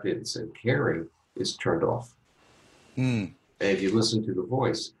acceptance and caring, is turned off. And if you listen to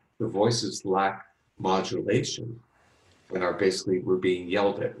the voices lack modulation and we're being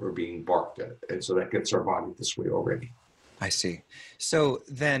yelled at, we're being barked at, and so that gets our body this way already. I see. So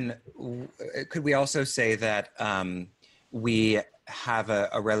then could we also say that we have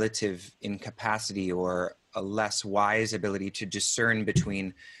a relative incapacity or a less wise ability to discern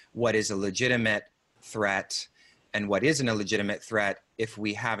between what is a legitimate threat and what isn't a legitimate threat if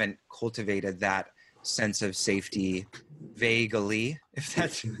we haven't cultivated that sense of safety vaguely,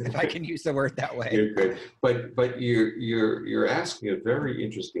 if I can use the word that way? You're good, but you're asking a very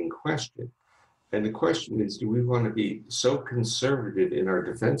interesting question, and the question is: do we want to be so conservative in our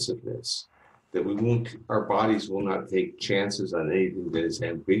defensiveness that our bodies will not take chances on anything that is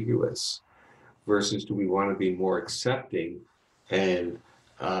ambiguous? Versus do we want to be more accepting? And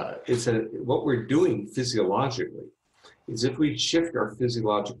what we're doing physiologically is if we shift our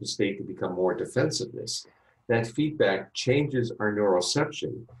physiological state to become more defensiveness, that feedback changes our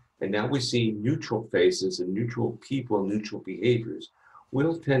neuroception. And now we see neutral faces and neutral people, neutral behaviors.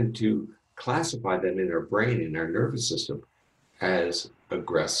 We'll tend to classify them in our brain, in our nervous system, as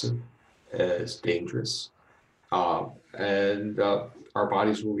aggressive, as dangerous. And our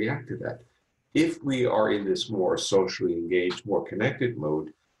bodies will react to that. If we are in this more socially engaged, more connected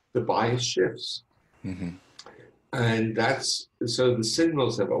mode, the bias shifts. Mm-hmm. And so the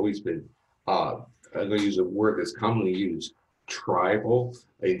signals have always been, I'm going to use a word that's commonly used, tribal,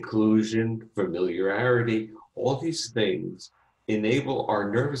 inclusion, familiarity. All these things enable our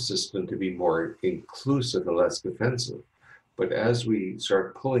nervous system to be more inclusive and less defensive. But as we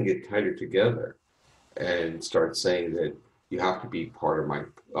start pulling it tighter together and start saying that you have to be part of my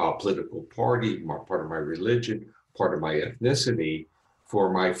political party, part of my religion, part of my ethnicity,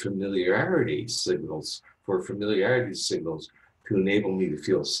 for familiarity signals to enable me to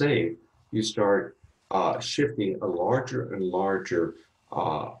feel safe. You start shifting a larger and larger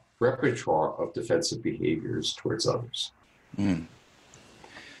repertoire of defensive behaviors towards others. Mm.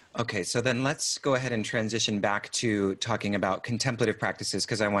 Okay, so then let's go ahead and transition back to talking about contemplative practices,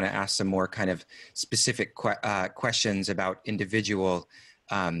 because I want to ask some more kind of specific questions about individual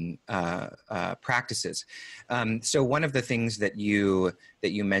practices. So one of the things that you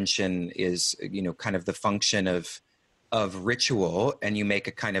mention is, kind of the function of ritual, and you make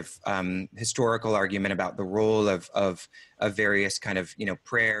a kind of historical argument about the role of various kind of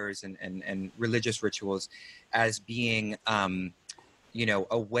prayers and religious rituals as being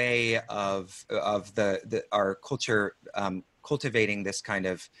a way of our culture cultivating this kind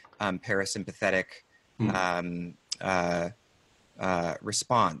of parasympathetic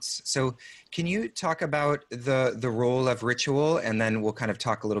response. So can you talk about the role of ritual, and then we'll kind of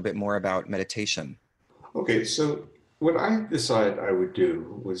talk a little bit more about meditation? Okay, so what I decided I would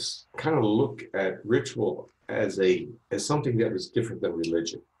do was kind of look at ritual as something that was different than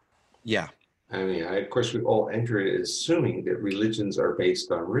religion. Yeah. I mean, of course, we all enter it assuming that religions are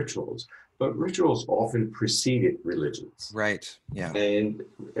based on rituals, but rituals often preceded religions. Right, yeah. And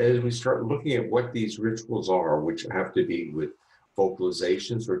as we start looking at what these rituals are, which have to be with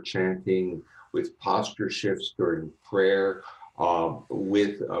vocalizations or chanting, with posture shifts during prayer,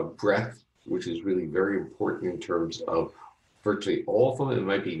 with breath, which is really very important in terms of virtually all of them. It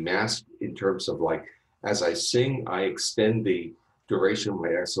might be masked in terms of, like, as I sing, I extend the duration of my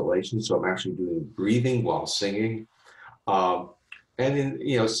exhalation, so I'm actually doing breathing while singing. And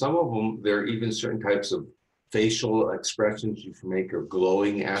in some of them, there are even certain types of facial expressions you can make, or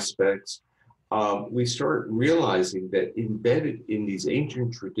glowing aspects. We start realizing that embedded in these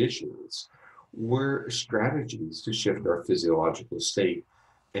ancient traditions were strategies to shift our physiological state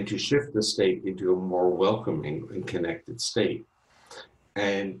and to shift the state into a more welcoming and connected state.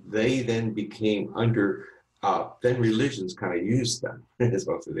 And they then became then religions kind of used them as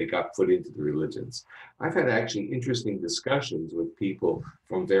well, so they got put into the religions. I've had actually interesting discussions with people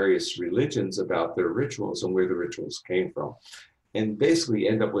from various religions about their rituals and where the rituals came from, and basically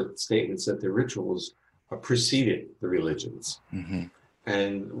end up with statements that the rituals preceded the religions. Mm-hmm.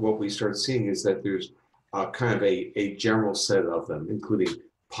 And what we start seeing is that there's kind of a general set of them, including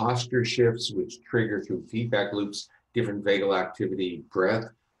posture shifts, which trigger through feedback loops different vagal activity,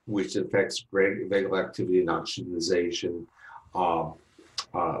 breath, which affects vagal activity and oxygenization,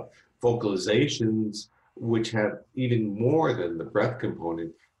 vocalizations, which have even more than the breath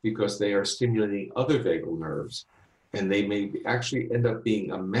component because they are stimulating other vagal nerves, and they may actually end up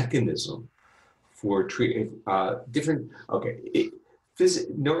being a mechanism for treating different.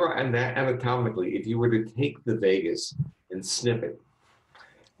 Neuroanatomically, if you were to take the vagus and snip it,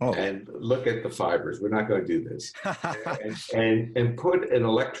 and look at the fibers. We're not going to do this. and put an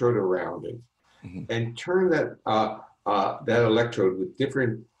electrode around it, mm-hmm. and turn that electrode with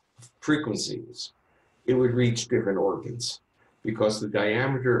different frequencies. It would reach different organs because the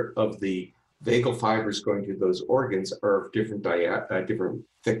diameter of the vagal fibers going to those organs are of different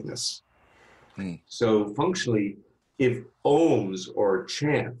thickness. Mm. So functionally, if ohms or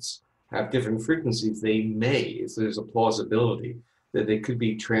chants have different frequencies, there's a plausibility that they could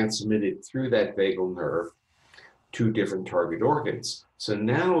be transmitted through that vagal nerve to different target organs. So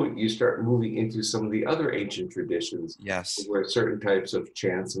now you start moving into some of the other ancient traditions, yes, where certain types of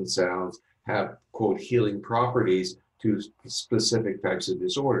chants and sounds have, quote, healing properties to specific types of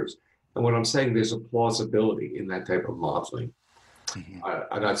disorders. And what I'm saying, there's a plausibility in that type of modeling. Mm-hmm.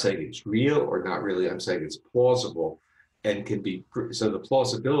 I'm not saying it's real or not really. I'm saying it's plausible and can be. So the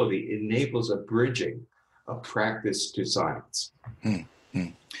plausibility enables a bridging of practice to science.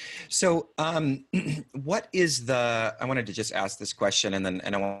 Mm-hmm. So what is I wanted to just ask this question, and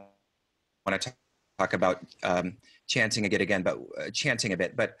I want to talk about chanting again, but chanting a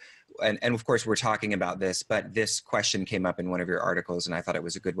bit. But and of course we're talking about this, but this question came up in one of your articles, and I thought it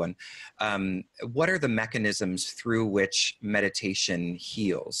was a good one. What are the mechanisms through which meditation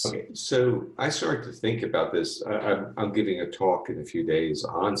heals? Okay, so I started to think about this. I'm giving a talk in a few days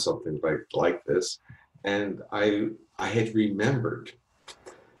on something like this, and I had remembered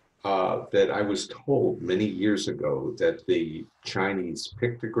that I was told many years ago that the Chinese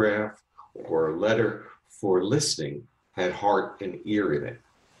pictograph or letter for listening had heart and ear in it.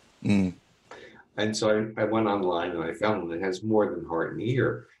 Mm. And so I went online and I found that it has more than heart and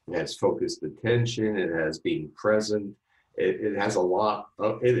ear. It has focused attention, it has being present, it has a lot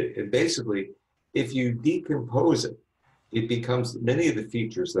in it. And basically, if you decompose it, it becomes many of the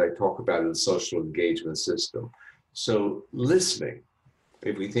features that I talk about in the social engagement system. So listening,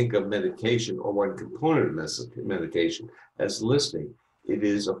 if we think of meditation or one component of meditation as listening, it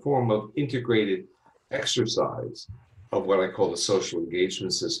is a form of integrated exercise of what I call the social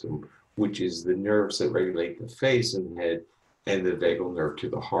engagement system, which is the nerves that regulate the face and head and the vagal nerve to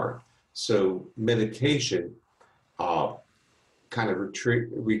the heart. So meditation kind of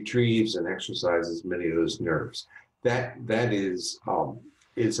retrieves and exercises many of those nerves. That is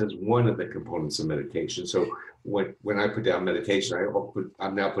as one of the components of meditation. So when I put down meditation,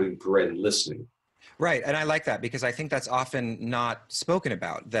 I'm now putting paren listening. Right, and I like that because I think that's often not spoken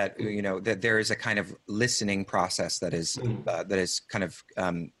about. That that there is a kind of listening process that is kind of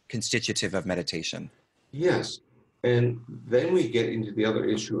constitutive of meditation. Yes, and then we get into the other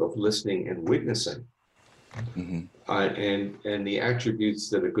issue of listening and witnessing, and the attributes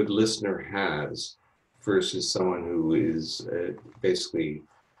that a good listener has versus someone who is basically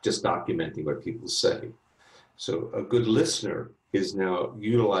just documenting what people say. So a good listener is now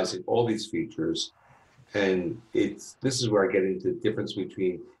utilizing all these features, and this is where I get into the difference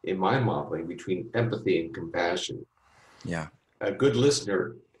between, in my modeling, between empathy and compassion. Yeah. A good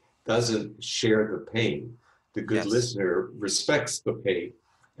listener doesn't share the pain. The good listener respects the pain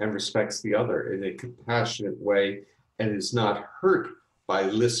and respects the other in a compassionate way and is not hurt by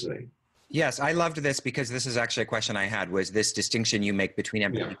listening. Yes, I loved this because this is actually a question I had, was this distinction you make between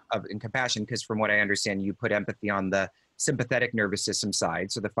empathy and compassion, because from what I understand, you put empathy on the sympathetic nervous system side,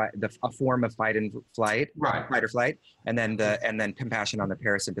 so a form of fight or flight, and then compassion on the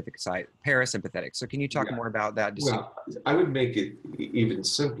parasympathetic side, parasympathetic. So can you talk more about that? Well, I would make it even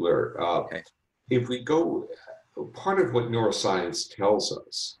simpler. If we go, part of what neuroscience tells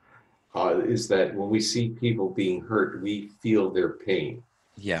us is that when we see people being hurt, we feel their pain.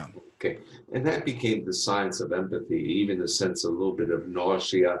 Yeah. Okay. And that became the science of empathy, even the sense of a little bit of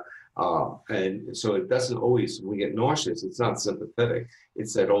nausea. And so it doesn't always, when we get nauseous, it's not sympathetic.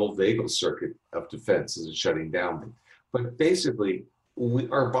 It's that old vagal circuit of defense is shutting down. But basically,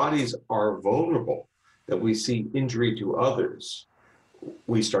 our bodies are vulnerable. That we see injury to others,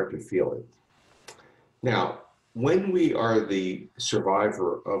 we start to feel it. Now, when we are the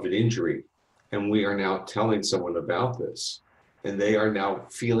survivor of an injury and we are now telling someone about this, and they are now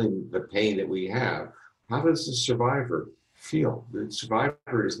feeling the pain that we have, how does the survivor feel? The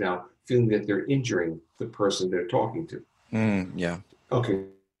survivor is now feeling that they're injuring the person they're talking to. Okay,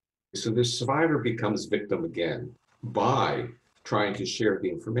 so the survivor becomes victim again by trying to share the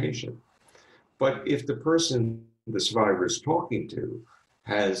information. But if the person the survivor is talking to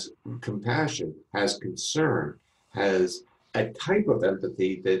has compassion, has concern, has a type of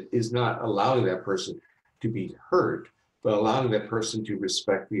empathy that is not allowing that person to be hurt, but allowing that person to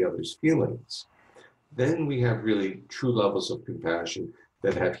respect the other's feelings, then we have really true levels of compassion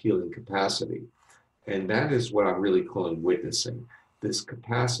that have healing capacity. And that is what I'm really calling witnessing, this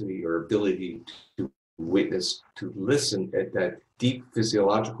capacity or ability to witness, to listen at that deep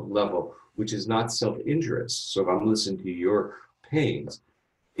physiological level, which is not self-injurious. So if I'm listening to your pains,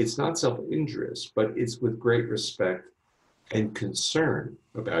 it's not self-injurious, but it's with great respect and concern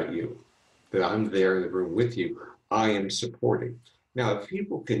about you, that I'm there in the room with you. I am supporting. Now, if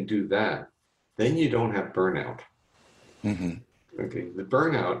people can do that, then you don't have burnout. Okay, the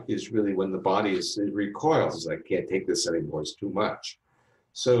burnout is really when the body recoils. I can't take this anymore. It's too much.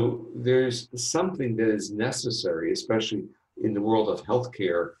 So there's something that is necessary, especially in the world of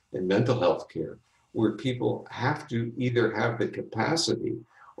healthcare and mental health care, where people have to either have the capacity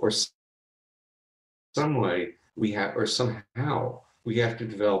or some way somehow we have to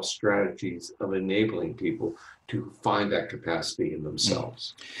develop strategies of enabling people to find that capacity in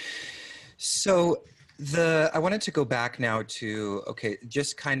themselves. So I wanted to go back now to,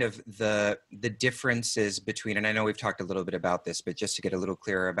 just kind of the differences between, and I know we've talked a little bit about this, but just to get a little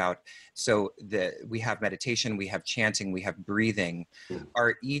clearer about, so we have meditation, we have chanting, we have breathing,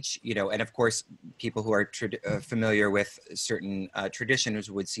 are each, and of course, people who are familiar with certain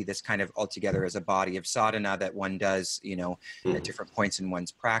traditions would see this kind of altogether as a body of sadhana that one does, at different points in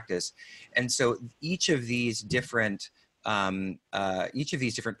one's practice. And so each of these different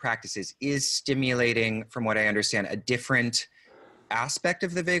practices is stimulating, from what I understand, a different aspect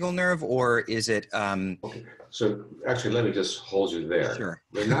of the vagal nerve, or is it? Okay. So actually, let me just hold you there. Sure.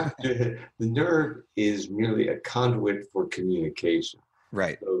 The nerve is merely a conduit for communication.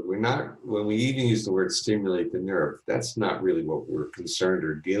 Right. So when we even use the word stimulate the nerve, that's not really what we're concerned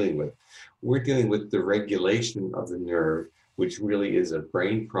or dealing with. We're dealing with the regulation of the nerve, which really is a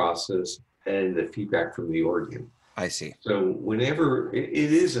brain process and the feedback from the organ. I see. So whenever it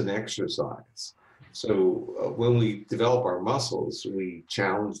is an exercise, So when we develop our muscles, we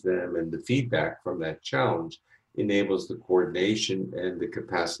challenge them, and the feedback from that challenge enables the coordination and the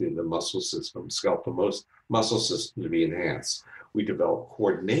capacity of the muscle system, skeletal muscle system, to be enhanced. We develop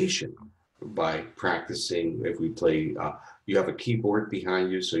coordination by practicing. If we play, you have a keyboard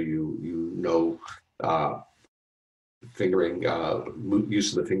behind you, so you know fingering,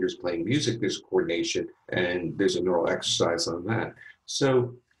 use of the fingers playing music. There's coordination, and there's a neural exercise on that.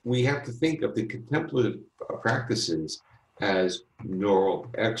 So we have to think of the contemplative practices as neural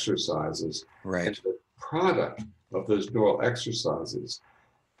exercises. Right. And the product of those neural exercises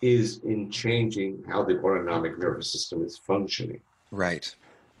is in changing how the autonomic nervous system is functioning. Right.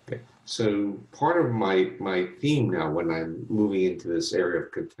 Okay. So part of my theme now when I'm moving into this area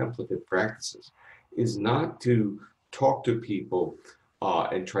of contemplative practices is not to talk to people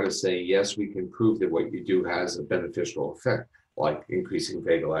and try to say, yes, we can prove that what you do has a beneficial effect, like increasing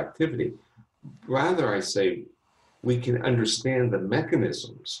vagal activity. Rather, I say we can understand the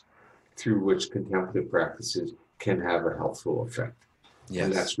mechanisms through which contemplative practices can have a healthful effect. Yes.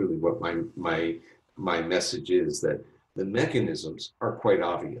 And that's really what my message is, that the mechanisms are quite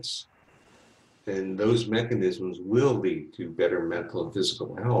obvious. And those mechanisms will lead to better mental and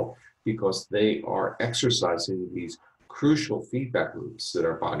physical health because they are exercising these crucial feedback loops that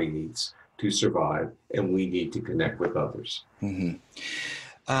our body needs to survive, and we need to connect with others.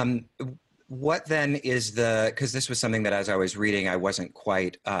 Mm-hmm. What then is because this was something that as I was reading, I wasn't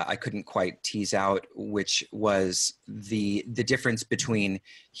quite, I couldn't quite tease out, which was the difference between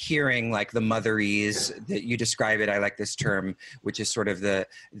hearing like the motherese that you describe it. I like this term, which is sort of the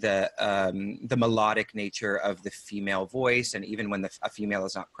melodic nature of the female voice. And even when a female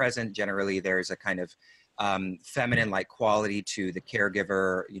is not present, generally there's a kind of feminine-like quality to the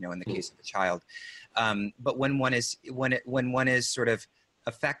caregiver, you know, in the case of the child. But when one is sort of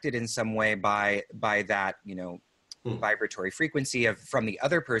affected in some way by that, you know, vibratory frequency from the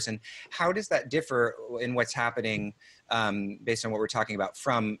other person, how does that differ in what's happening based on what we're talking about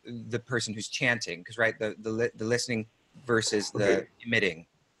from the person who's chanting? Because right, the listening versus the emitting.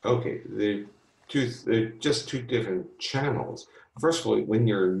 Okay, they're just two different channels. First of all, when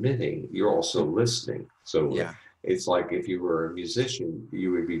you're emitting, you're also listening. So yeah. It's like if you were a musician,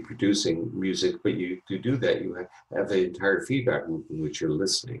 you would be producing music, but to do that, you have the entire feedback loop in which you're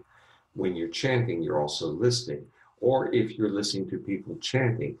listening. When you're chanting, you're also listening. Or if you're listening to people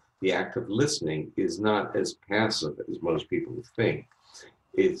chanting, the act of listening is not as passive as most people think.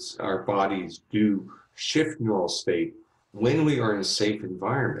 It's our bodies do shift neural state when we are in safe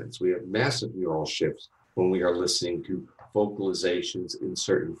environments. We have massive neural shifts when we are listening to vocalizations in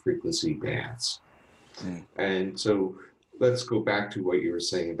certain frequency bands. And so let's go back to what you were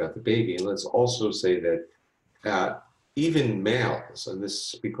saying about the baby. And let's also say that even males, and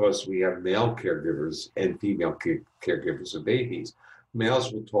this is because we have male caregivers and female caregivers of babies,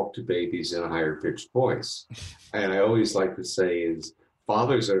 males will talk to babies in a higher pitched voice. And I always like to say is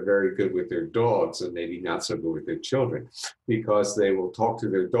fathers are very good with their dogs and maybe not so good with their children, because they will talk to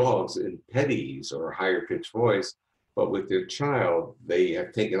their dogs in petties or a higher pitched voice. But with their child, they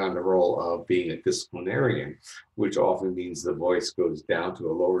have taken on the role of being a disciplinarian, which often means the voice goes down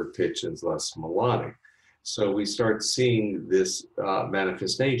to a lower pitch and is less melodic. So we start seeing this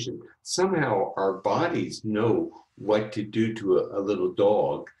manifestation. Somehow our bodies know what to do to a little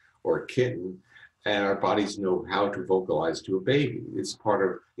dog or a kitten, and our bodies know how to vocalize to a baby. It's part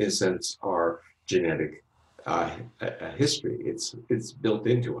of, in a sense, our genetic history. It's built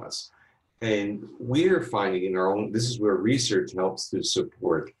into us. And we're finding in our own, this is where research helps to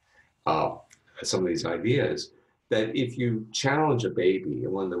support some of these ideas, that if you challenge a baby,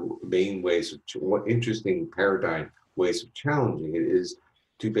 and one of the main ways, interesting paradigm ways of challenging it is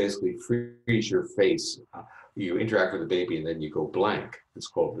to basically freeze your face. You interact with a baby and then you go blank. It's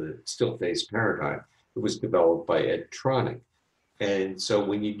called the still face paradigm. It was developed by Ed Tronick. And so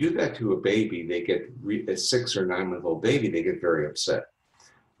when you do that to a baby, they get, a 6 or 9 month old baby, they get very upset.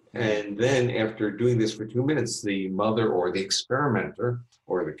 And then after doing this for 2 minutes, the mother or the experimenter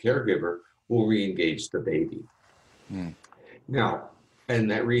or the caregiver will re-engage the baby. Now,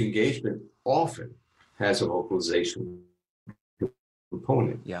 and that re-engagement often has a vocalization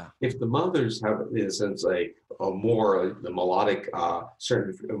component. Yeah. If the mothers have, in a sense, a more the melodic,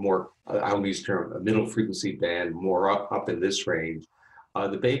 certain more, I will use the term, a middle frequency band, more up in this range,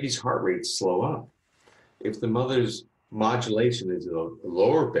 the baby's heart rate slow up. If the mother's modulation is in a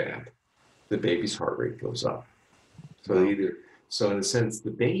lower band, the baby's heart rate goes up. So in a sense,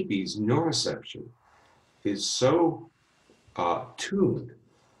 the baby's neuroception is so tuned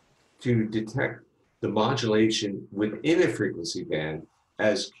to detect the modulation within a frequency band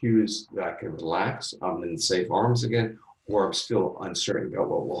as cues that I can relax, I'm in safe arms again, or I'm still uncertain about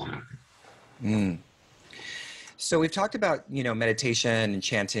what will happen. Mm. So we've talked about, meditation and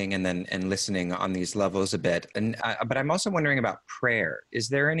chanting and listening on these levels a bit. But I'm also wondering about prayer. Is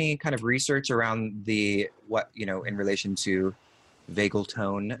there any kind of research around in relation to vagal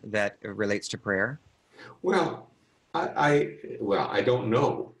tone that relates to prayer? Well, I don't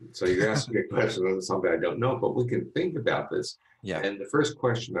know. So you're asking me a question on something I don't know, but we can think about this. Yeah. And the first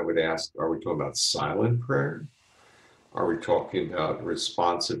question I would ask, are we talking about silent prayer? Are we talking about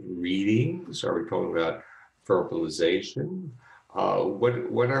responsive readings? Are we talking about verbalization?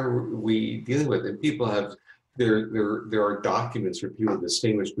 What are we dealing with? And people have there are documents where people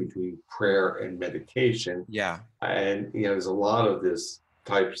distinguish between prayer and meditation. Yeah. And there's a lot of this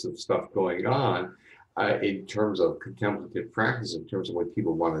types of stuff going on in terms of contemplative practice, in terms of what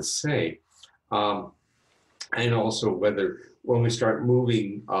people want to say, and also whether when we start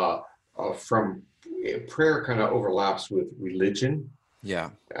moving from prayer, kind of overlaps with religion. Yeah.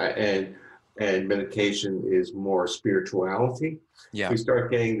 And meditation is more spirituality. Yeah. We start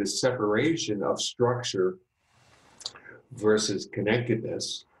getting the separation of structure versus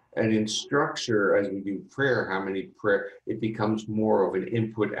connectedness. And in structure, as we do prayer, it becomes more of an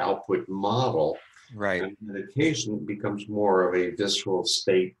input-output model. Right. And meditation becomes more of a visceral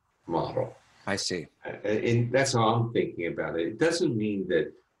state model. I see. And that's how I'm thinking about it. It doesn't mean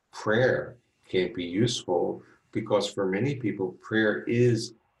that prayer can't be useful, because for many people, prayer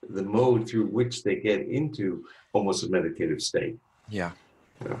is the mode through which they get into almost a meditative state. Yeah.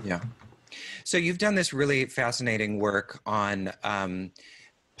 Yeah. So you've done this really fascinating work on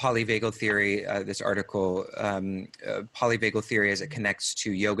polyvagal theory, this article, polyvagal theory as it connects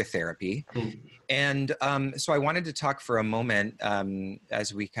to yoga therapy. Mm-hmm. And so I wanted to talk for a moment,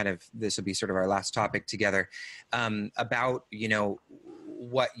 as we this will be sort of our last topic together, about,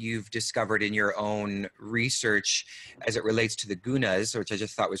 what you've discovered in your own research as it relates to the gunas, which I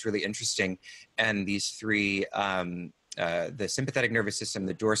just thought was really interesting. And these three, the sympathetic nervous system,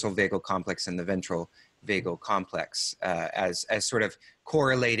 the dorsal vagal complex, and the ventral vagal complex, as sort of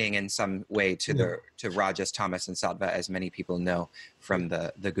correlating in some way to Rajas, Tamas, and Sattva, as many people know from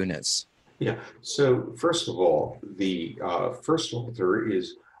the gunas. Yeah. So first of all, the first author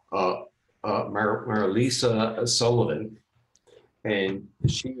is Marlisa Sullivan, and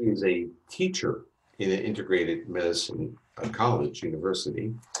she is a teacher in an integrated medicine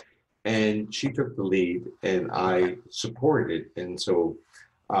university. And she took the lead, and I supported it. And so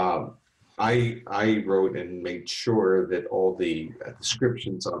I wrote and made sure that all the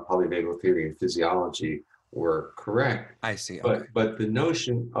descriptions on polyvagal theory and physiology were correct. I see. Okay. But the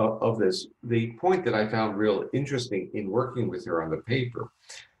notion of this, the point that I found real interesting in working with her on the paper,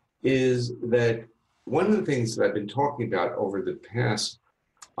 is that one of the things that I've been talking about over the past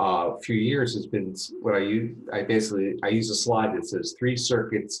few years has been what I use. I use a slide that says 3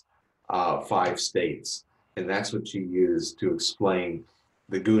 circuits, 5 states, and that's what you use to explain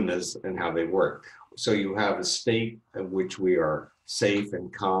the gunas and how they work. So you have a state in which we are safe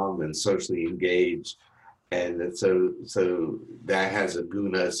and calm and socially engaged, and so that has a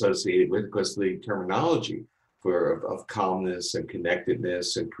guna associated with it, because the terminology of calmness and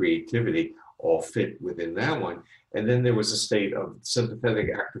connectedness and creativity all fit within that one. And then there was a state of sympathetic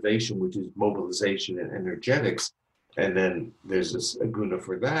activation, which is mobilization and energetics, and then there's a guna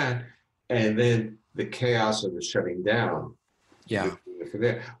for that, and then the chaos or the shutting down. Yeah. For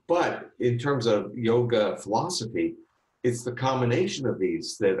that. But in terms of yoga philosophy, it's the combination of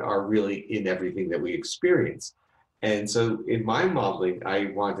these that are really in everything that we experience. And so in my modeling, I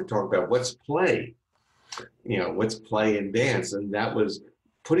wanted to talk about what's play, what's play and dance. And that was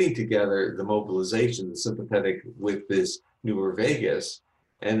putting together the mobilization, the sympathetic with this newer vagus.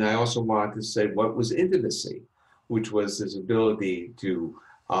 And I also wanted to say what was intimacy, which was this ability to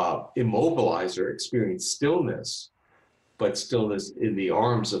immobilize or experience stillness, but stillness in the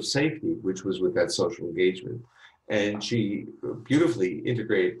arms of safety, which was with that social engagement. And she beautifully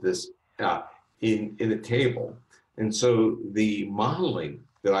integrated this in a table. And so the modeling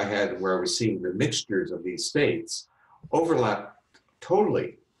that I had, where I was seeing the mixtures of these states, overlapped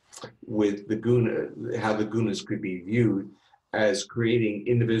totally with the guna, how the gunas could be viewed as creating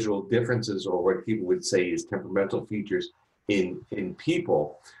individual differences, or what people would say is temperamental features in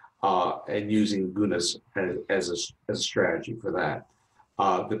people, and using gunas as a strategy for that.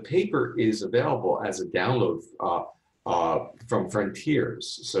 The paper is available as a download from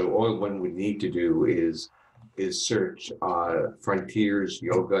Frontiers. So all one would need to do is search Frontiers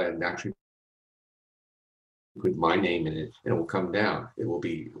Yoga and Natural put my name in it and it will come down. It will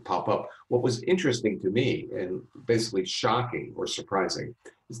pop up. What was interesting to me and basically shocking or surprising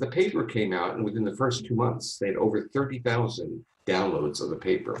is the paper came out, and within the first 2 months, they had over 30,000 downloads of the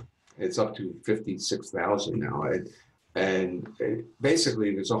paper. It's up to 56,000 now. And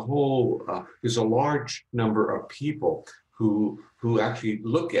basically, there's a large number of people who actually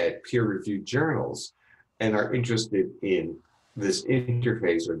look at peer-reviewed journals and are interested in this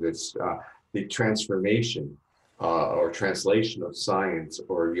interface or this the transformation or translation of science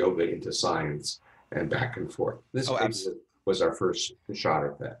or yoga into science and back and forth. This was our first shot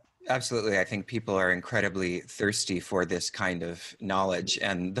at that. Absolutely. I think people are incredibly thirsty for this kind of knowledge,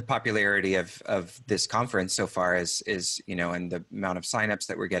 and the popularity of this conference so far is, and the amount of signups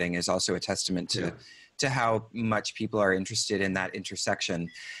that we're getting is also a testament to how much people are interested in that intersection.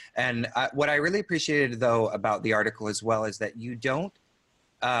 And what I really appreciated, though, about the article as well is that you don't,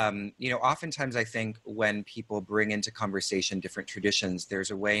 oftentimes I think when people bring into conversation different traditions, there's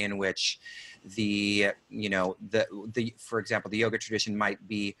a way in which for example, the yoga tradition might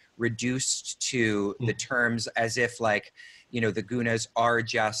be reduced to the terms as if the gunas are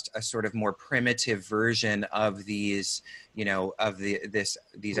just a sort of more primitive version of these,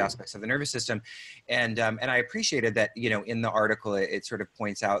 these aspects of the nervous system. And I appreciated that, in the article, it sort of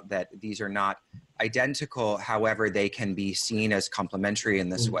points out that these are not identical, however, they can be seen as complementary in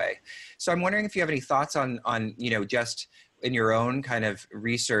this way. So I'm wondering if you have any thoughts on just in your own kind of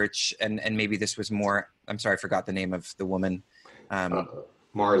research, and maybe this was more, I'm sorry, I forgot the name of the woman.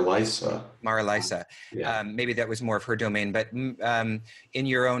 Mara-Lisa. Mara-Lisa. Yeah. Maybe that was more of her domain, but in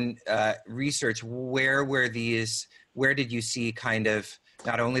your own research, where did you see kind of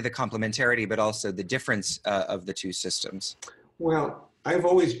not only the complementarity, but also the difference of the two systems? Well, I've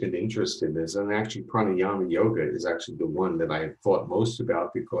always been interested in this, and actually pranayama yoga is actually the one that I thought most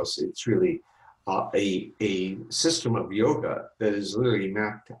about because it's really a system of yoga that is literally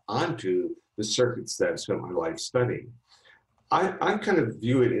mapped onto the circuits that I've spent my life studying. I kind of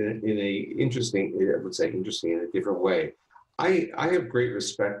view it in a interesting in a different way. I have great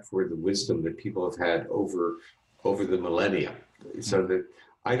respect for the wisdom that people have had over the millennia. So that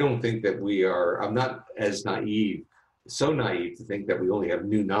I don't think that I'm not as so naive to think that we only have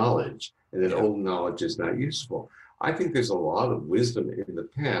new knowledge and that old knowledge is not useful. I think there's a lot of wisdom in the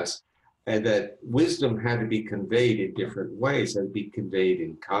past, and that wisdom had to be conveyed in different ways, had to be conveyed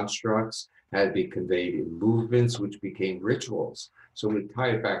in constructs, had to be conveyed in movements, which became rituals. So we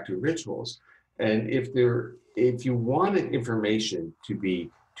tie it back to rituals. And if you wanted information to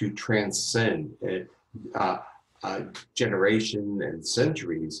transcend generation and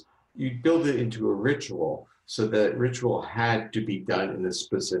centuries, you build it into a ritual. So that ritual had to be done in a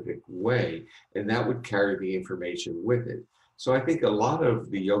specific way, and that would carry the information with it. So I think a lot of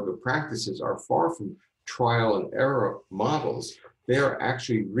the yoga practices are far from trial and error models. They are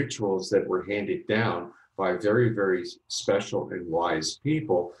actually rituals that were handed down by very, very special and wise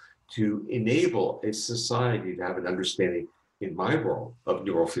people to enable a society to have an understanding, in my world, of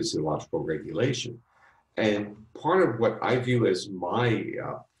neurophysiological regulation. And part of what I view as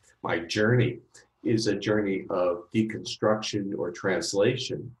my journey is a journey of deconstruction or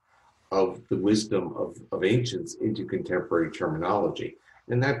translation of the wisdom of ancients into contemporary terminology.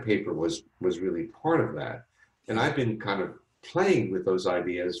 And that paper was really part of that. And I've been kind of playing with those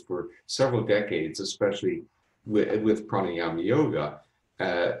ideas for several decades, especially with pranayama yoga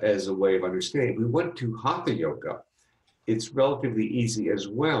as a way of understanding. We went to hatha yoga. It's relatively easy as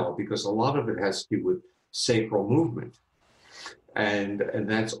well because a lot of it has to do with sacral movement. And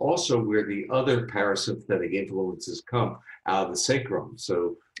that's also where the other parasympathetic influences come out of the sacrum.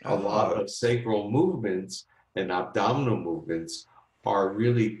 So a lot of sacral movements and abdominal movements are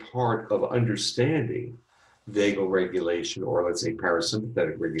really part of understanding vagal regulation, or let's say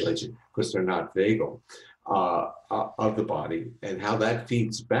parasympathetic regulation, because they're not vagal, of the body, and how that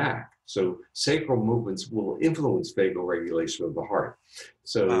feeds back. So sacral movements will influence vagal regulation of the heart.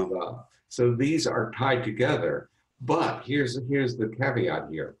 So so these are tied together. But here's the caveat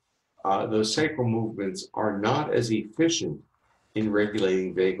here. Those sacral movements are not as efficient in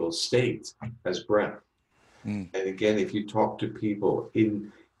regulating vagal states as breath. And again, if you talk to people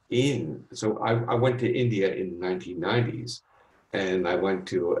so I went to India in the 1990s, and I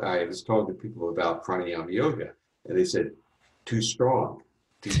was talking to people about pranayama yoga, and they said, too strong,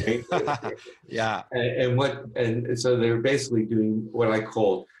 too painful. Yeah. And so they're basically doing what I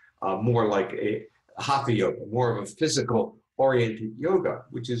call more like a hatha yoga, more of a physical oriented yoga,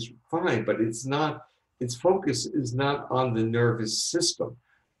 which is fine, but its focus is not on the nervous system.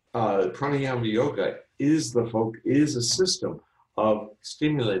 Pranayama yoga is a system of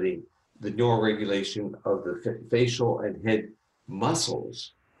stimulating the neuroregulation of the facial and head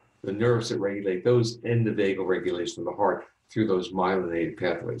muscles, the nerves that regulate those, and the vagal regulation of the heart through those myelinated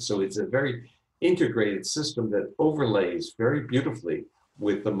pathways. So it's a very integrated system that overlays very beautifully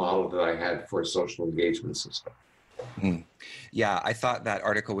with the model that I had for a social engagement system. Mm. Yeah, I thought that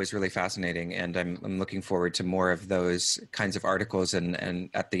article was really fascinating, and I'm looking forward to more of those kinds of articles and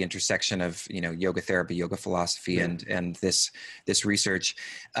at the intersection of yoga therapy, yoga philosophy, and this research.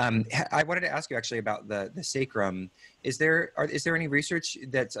 I wanted to ask you actually about the sacrum. Is there any research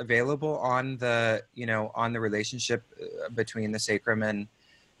that's available on the on the relationship between the sacrum and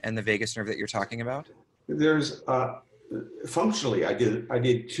the vagus nerve that you're talking about? There's functionally, I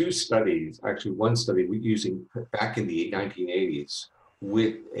did two studies. Actually, one study using back in the 1980s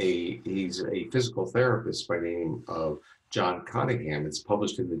with he's a physical therapist by the name of John Cunningham. It's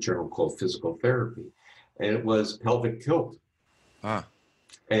published in the journal called Physical Therapy, and it was pelvic tilt,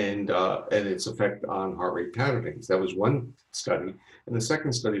 and its effect on heart rate patterning. That was one study, and the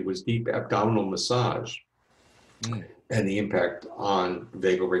second study was deep abdominal massage, and the impact on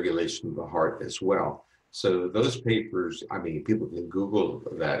vagal regulation of the heart as well. So those papers, I mean, people can Google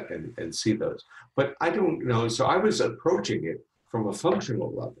that and see those. But I don't know. So I was approaching it from a functional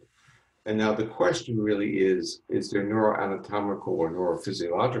level. And now the question really is there neuroanatomical or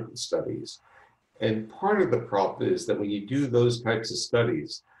neurophysiological studies? And part of the problem is that when you do those types of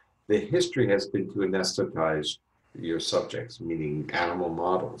studies, the history has been to anesthetize your subjects, meaning animal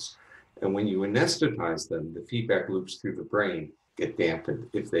models. And when you anesthetize them, the feedback loops through the brain get dampened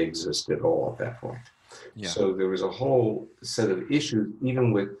if they exist at all at that point. Yeah. So there was a whole set of issues,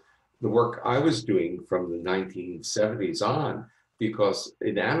 even with the work I was doing from the 1970s on, because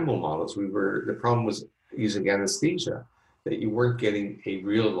in animal models, the problem was using anesthesia, that you weren't getting a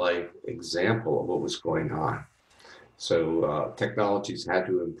real life example of what was going on. So technologies had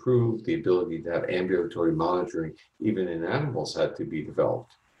to improve, the ability to have ambulatory monitoring, even in animals, had to be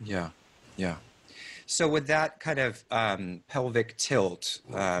developed. Yeah, yeah. So would that kind of pelvic tilt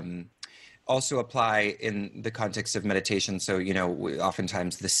also apply in the context of meditation? So,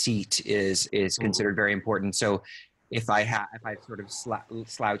 oftentimes the seat is considered very important. So if I sort of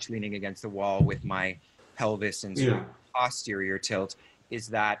slouch leaning against the wall with my pelvis and sort of posterior tilt, is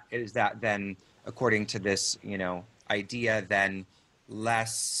that then, according to this, idea, then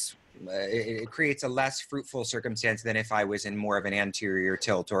less, it creates a less fruitful circumstance than if I was in more of an anterior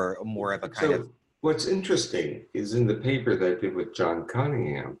tilt or more of a kind of... What's interesting is in the paper that I did with John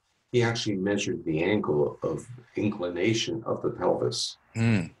Cunningham, he actually measured the angle of inclination of the pelvis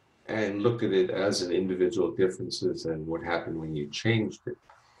and looked at it as an individual differences and what happened when you changed it.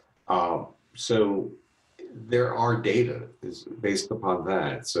 So there are data is based upon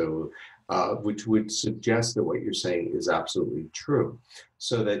that. So which would suggest that what you're saying is absolutely true.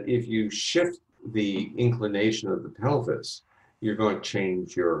 So that if you shift the inclination of the pelvis, you're going to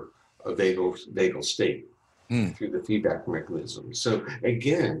change your vagal state through the feedback mechanism. So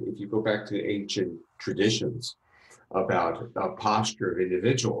again, if you go back to ancient traditions about posture of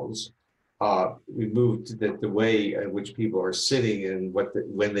individuals, we moved to the way in which people are sitting and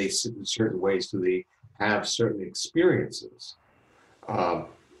when they sit in certain ways, do they have certain experiences.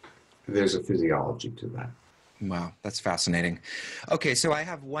 There's a physiology to that. Wow, that's fascinating. Okay, so I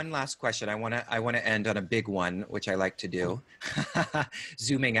have one last question. I want to end on a big one, which I like to do,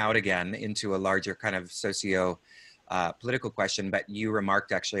 zooming out again into a larger kind of political question. But you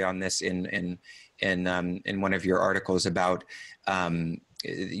remarked actually on this in one of your articles about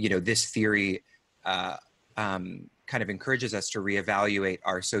this theory kind of encourages us to reevaluate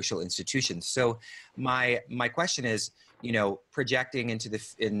our social institutions. So my question is, projecting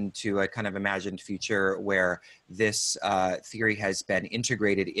into a kind of imagined future where this theory has been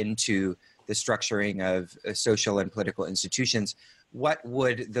integrated into the structuring of social and political institutions, what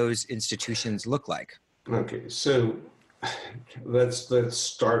would those institutions look like? Okay, so let's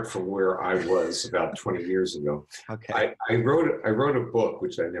start from where I was about 20 years ago. Okay, I wrote a book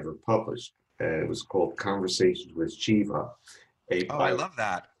which I never published, and it was called Conversations with Shiva. I love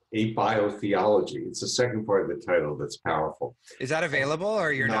that. A biotheology. It's the second part of the title that's powerful. Is that available,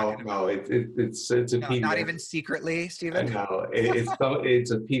 or you're not? No, it's a PDF. Not even secretly, Stephen. No,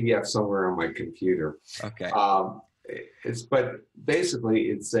 it's a PDF somewhere on my computer. Okay. But basically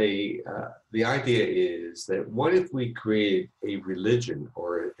it's the idea is that what if we created a religion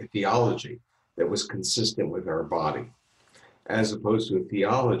or a theology that was consistent with our body, as opposed to a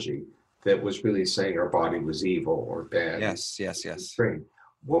theology that was really saying our body was evil or bad. Yes.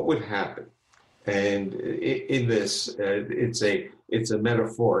 What would happen? And in this, it's a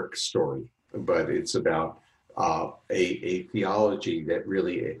metaphoric story, but it's about a theology that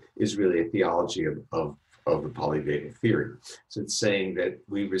really is really a theology of the polyvagal theory. So it's saying that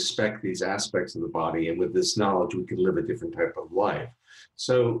we respect these aspects of the body, and with this knowledge, we can live a different type of life.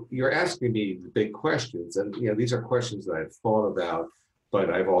 So you're asking me the big questions, and these are questions that I've thought about, but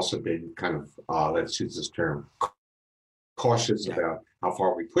I've also been kind of let's use this term, cautious about how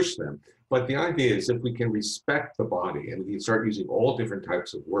far we push them. But the idea is if we can respect the body and we can start using all different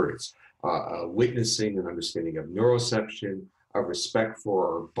types of words, witnessing and understanding of neuroception, a respect for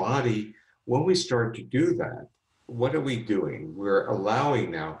our body, when we start to do that, what are we doing? We're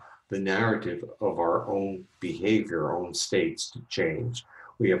allowing now the narrative of our own behavior, our own states to change.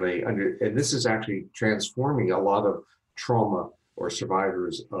 We have and this is actually transforming a lot of trauma or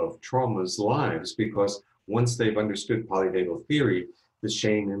survivors of trauma's lives, because once they've understood polyvagal theory, the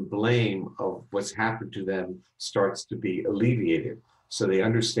shame and blame of what's happened to them starts to be alleviated. So they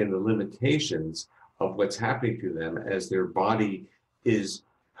understand the limitations of what's happening to them as their body is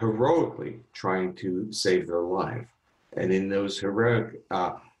heroically trying to save their life. And in those heroic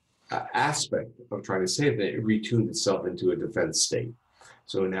aspect of trying to save it, it retuned itself into a defense state.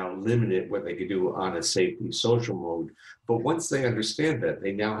 So now limited what they can do on a safety social mode. But once they understand that,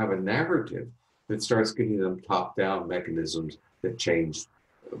 they now have a narrative that starts giving them top-down mechanisms that change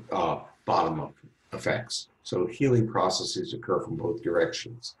bottom-up effects. So healing processes occur from both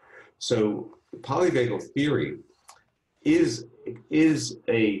directions. So polyvagal theory is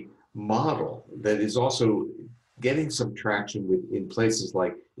a model that is also getting some traction in places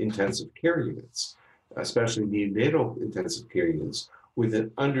like intensive care units, especially neonatal intensive care units, with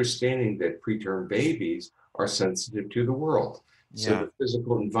an understanding that preterm babies are sensitive to the world. Yeah. So the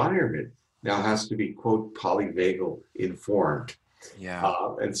physical environment now has to be, quote, polyvagal informed. Yeah.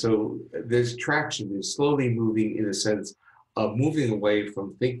 And so there's traction, there's slowly moving in a sense of moving away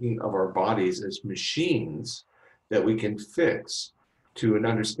from thinking of our bodies as machines that we can fix, to an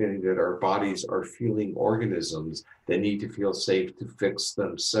understanding that our bodies are feeling organisms that need to feel safe to fix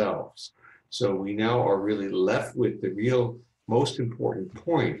themselves. So we now are really left with the real most important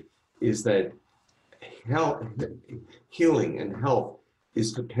point is that health, healing and health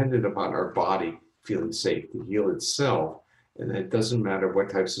is dependent upon our body feeling safe to heal itself. And it doesn't matter what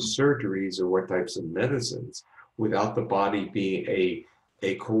types of surgeries or what types of medicines, without the body being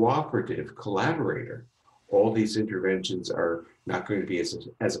a cooperative collaborator, all these interventions are not going to be as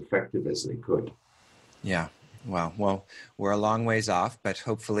effective as they could. Yeah. Wow. Well, we're a long ways off, but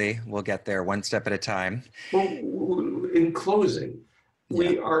hopefully we'll get there one step at a time. Well, in closing,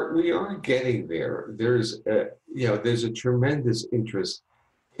 we are getting there. There's a tremendous interest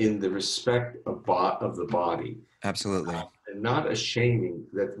in the respect of the body. Absolutely. And not a shaming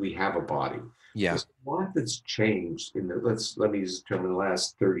that we have a body. Yeah. There's a lot that's changed let me use the term, in the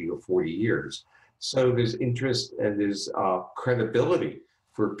last 30 or 40 years. So there's interest and there's credibility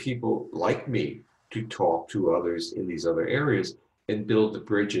for people like me to talk to others in these other areas and build the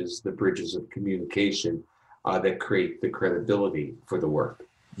bridges of communication that create the credibility for the work.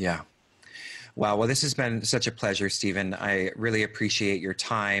 Yeah. Wow. Well, this has been such a pleasure, Stephen. I really appreciate your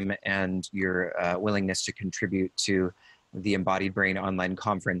time and your willingness to contribute to the Embodied Brain online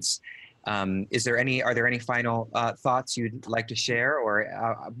conference. Are there any final thoughts you'd like to share, or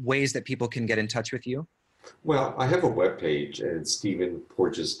ways that people can get in touch with you? Well, I have a webpage at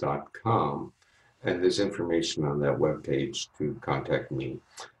stephenporges.com, and there's information on that webpage to contact me.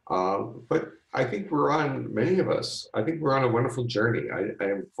 But I think many of us, I think we're on a wonderful journey. I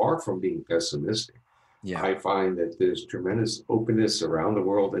am far from being pessimistic. Yeah. I find that there's tremendous openness around the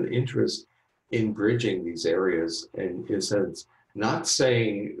world and interest in bridging these areas, and in a sense, not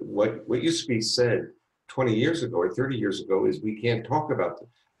saying what used to be said 20 years ago or 30 years ago is we can't talk about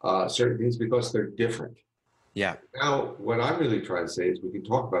certain things because they're different. Yeah. Now, what I'm really trying to say is we can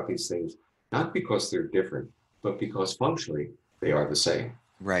talk about these things not because they're different, but because functionally they are the same.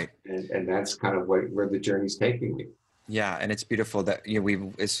 Right. And that's kind of where the journey's taking me. Yeah, and it's beautiful that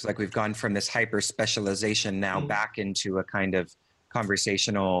it's like we've gone from this hyper specialization now back into a kind of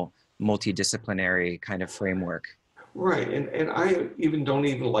conversational, multidisciplinary kind of framework. Right, and I don't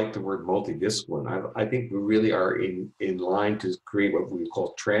even like the word multidiscipline. I think we really are in line to create what we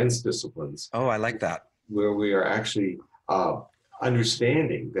call transdisciplines. Oh, I like that. Where we are actually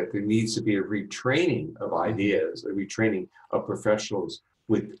understanding that there needs to be a retraining of ideas, a retraining of professionals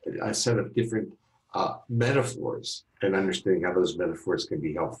with a set of different metaphors, and understanding how those metaphors can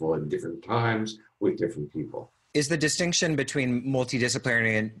be helpful in different times with different people. Is the distinction between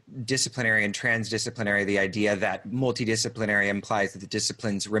multidisciplinary and transdisciplinary the idea that multidisciplinary implies that the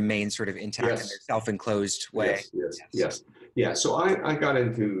disciplines remain sort of intact in their self-enclosed way? Yes. Yeah, so I got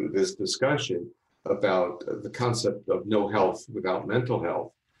into this discussion about the concept of no health without mental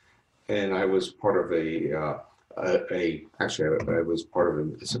health. And I was part of I was part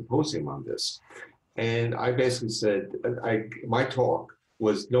of a symposium on this. And I basically said, my talk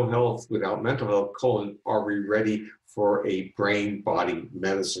was no health without mental health, are we ready for a brain-body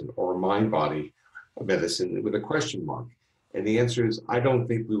medicine or a mind-body medicine with a question mark? And the answer is, I don't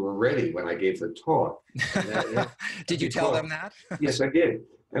think we were ready when I gave the talk. Did you tell them that? Yes, I did.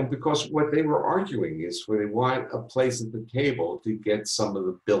 And because what they were arguing is they want a place at the table to get some of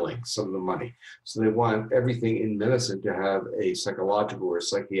the billing, some of the money. So they want everything in medicine to have a psychological or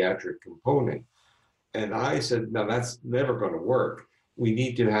psychiatric component. And I said, no, that's never going to work. We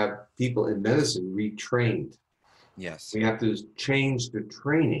need to have people in medicine retrained. Yes. We have to change the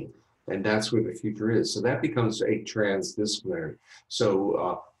training, and that's where the future is. So that becomes a transdisciplinary.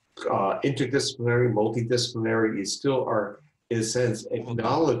 So interdisciplinary, multidisciplinary is still our, in a sense,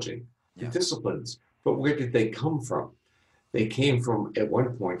 acknowledging the disciplines. But where did they come from? They came from, at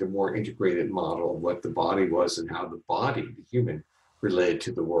one point, a more integrated model of what the body was and how the body, the human, related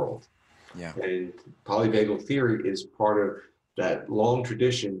to the world. Yeah. And polyvagal theory is part of that long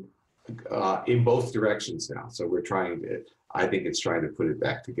tradition in both directions now. So we're I think it's trying to put it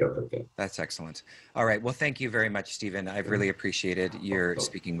back together again. That's excellent. All right. Well, thank you very much, Stephen. I've really appreciated your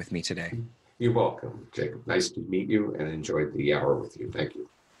speaking with me today. You're welcome, Jacob. Nice to meet you and enjoyed the hour with you. Thank you.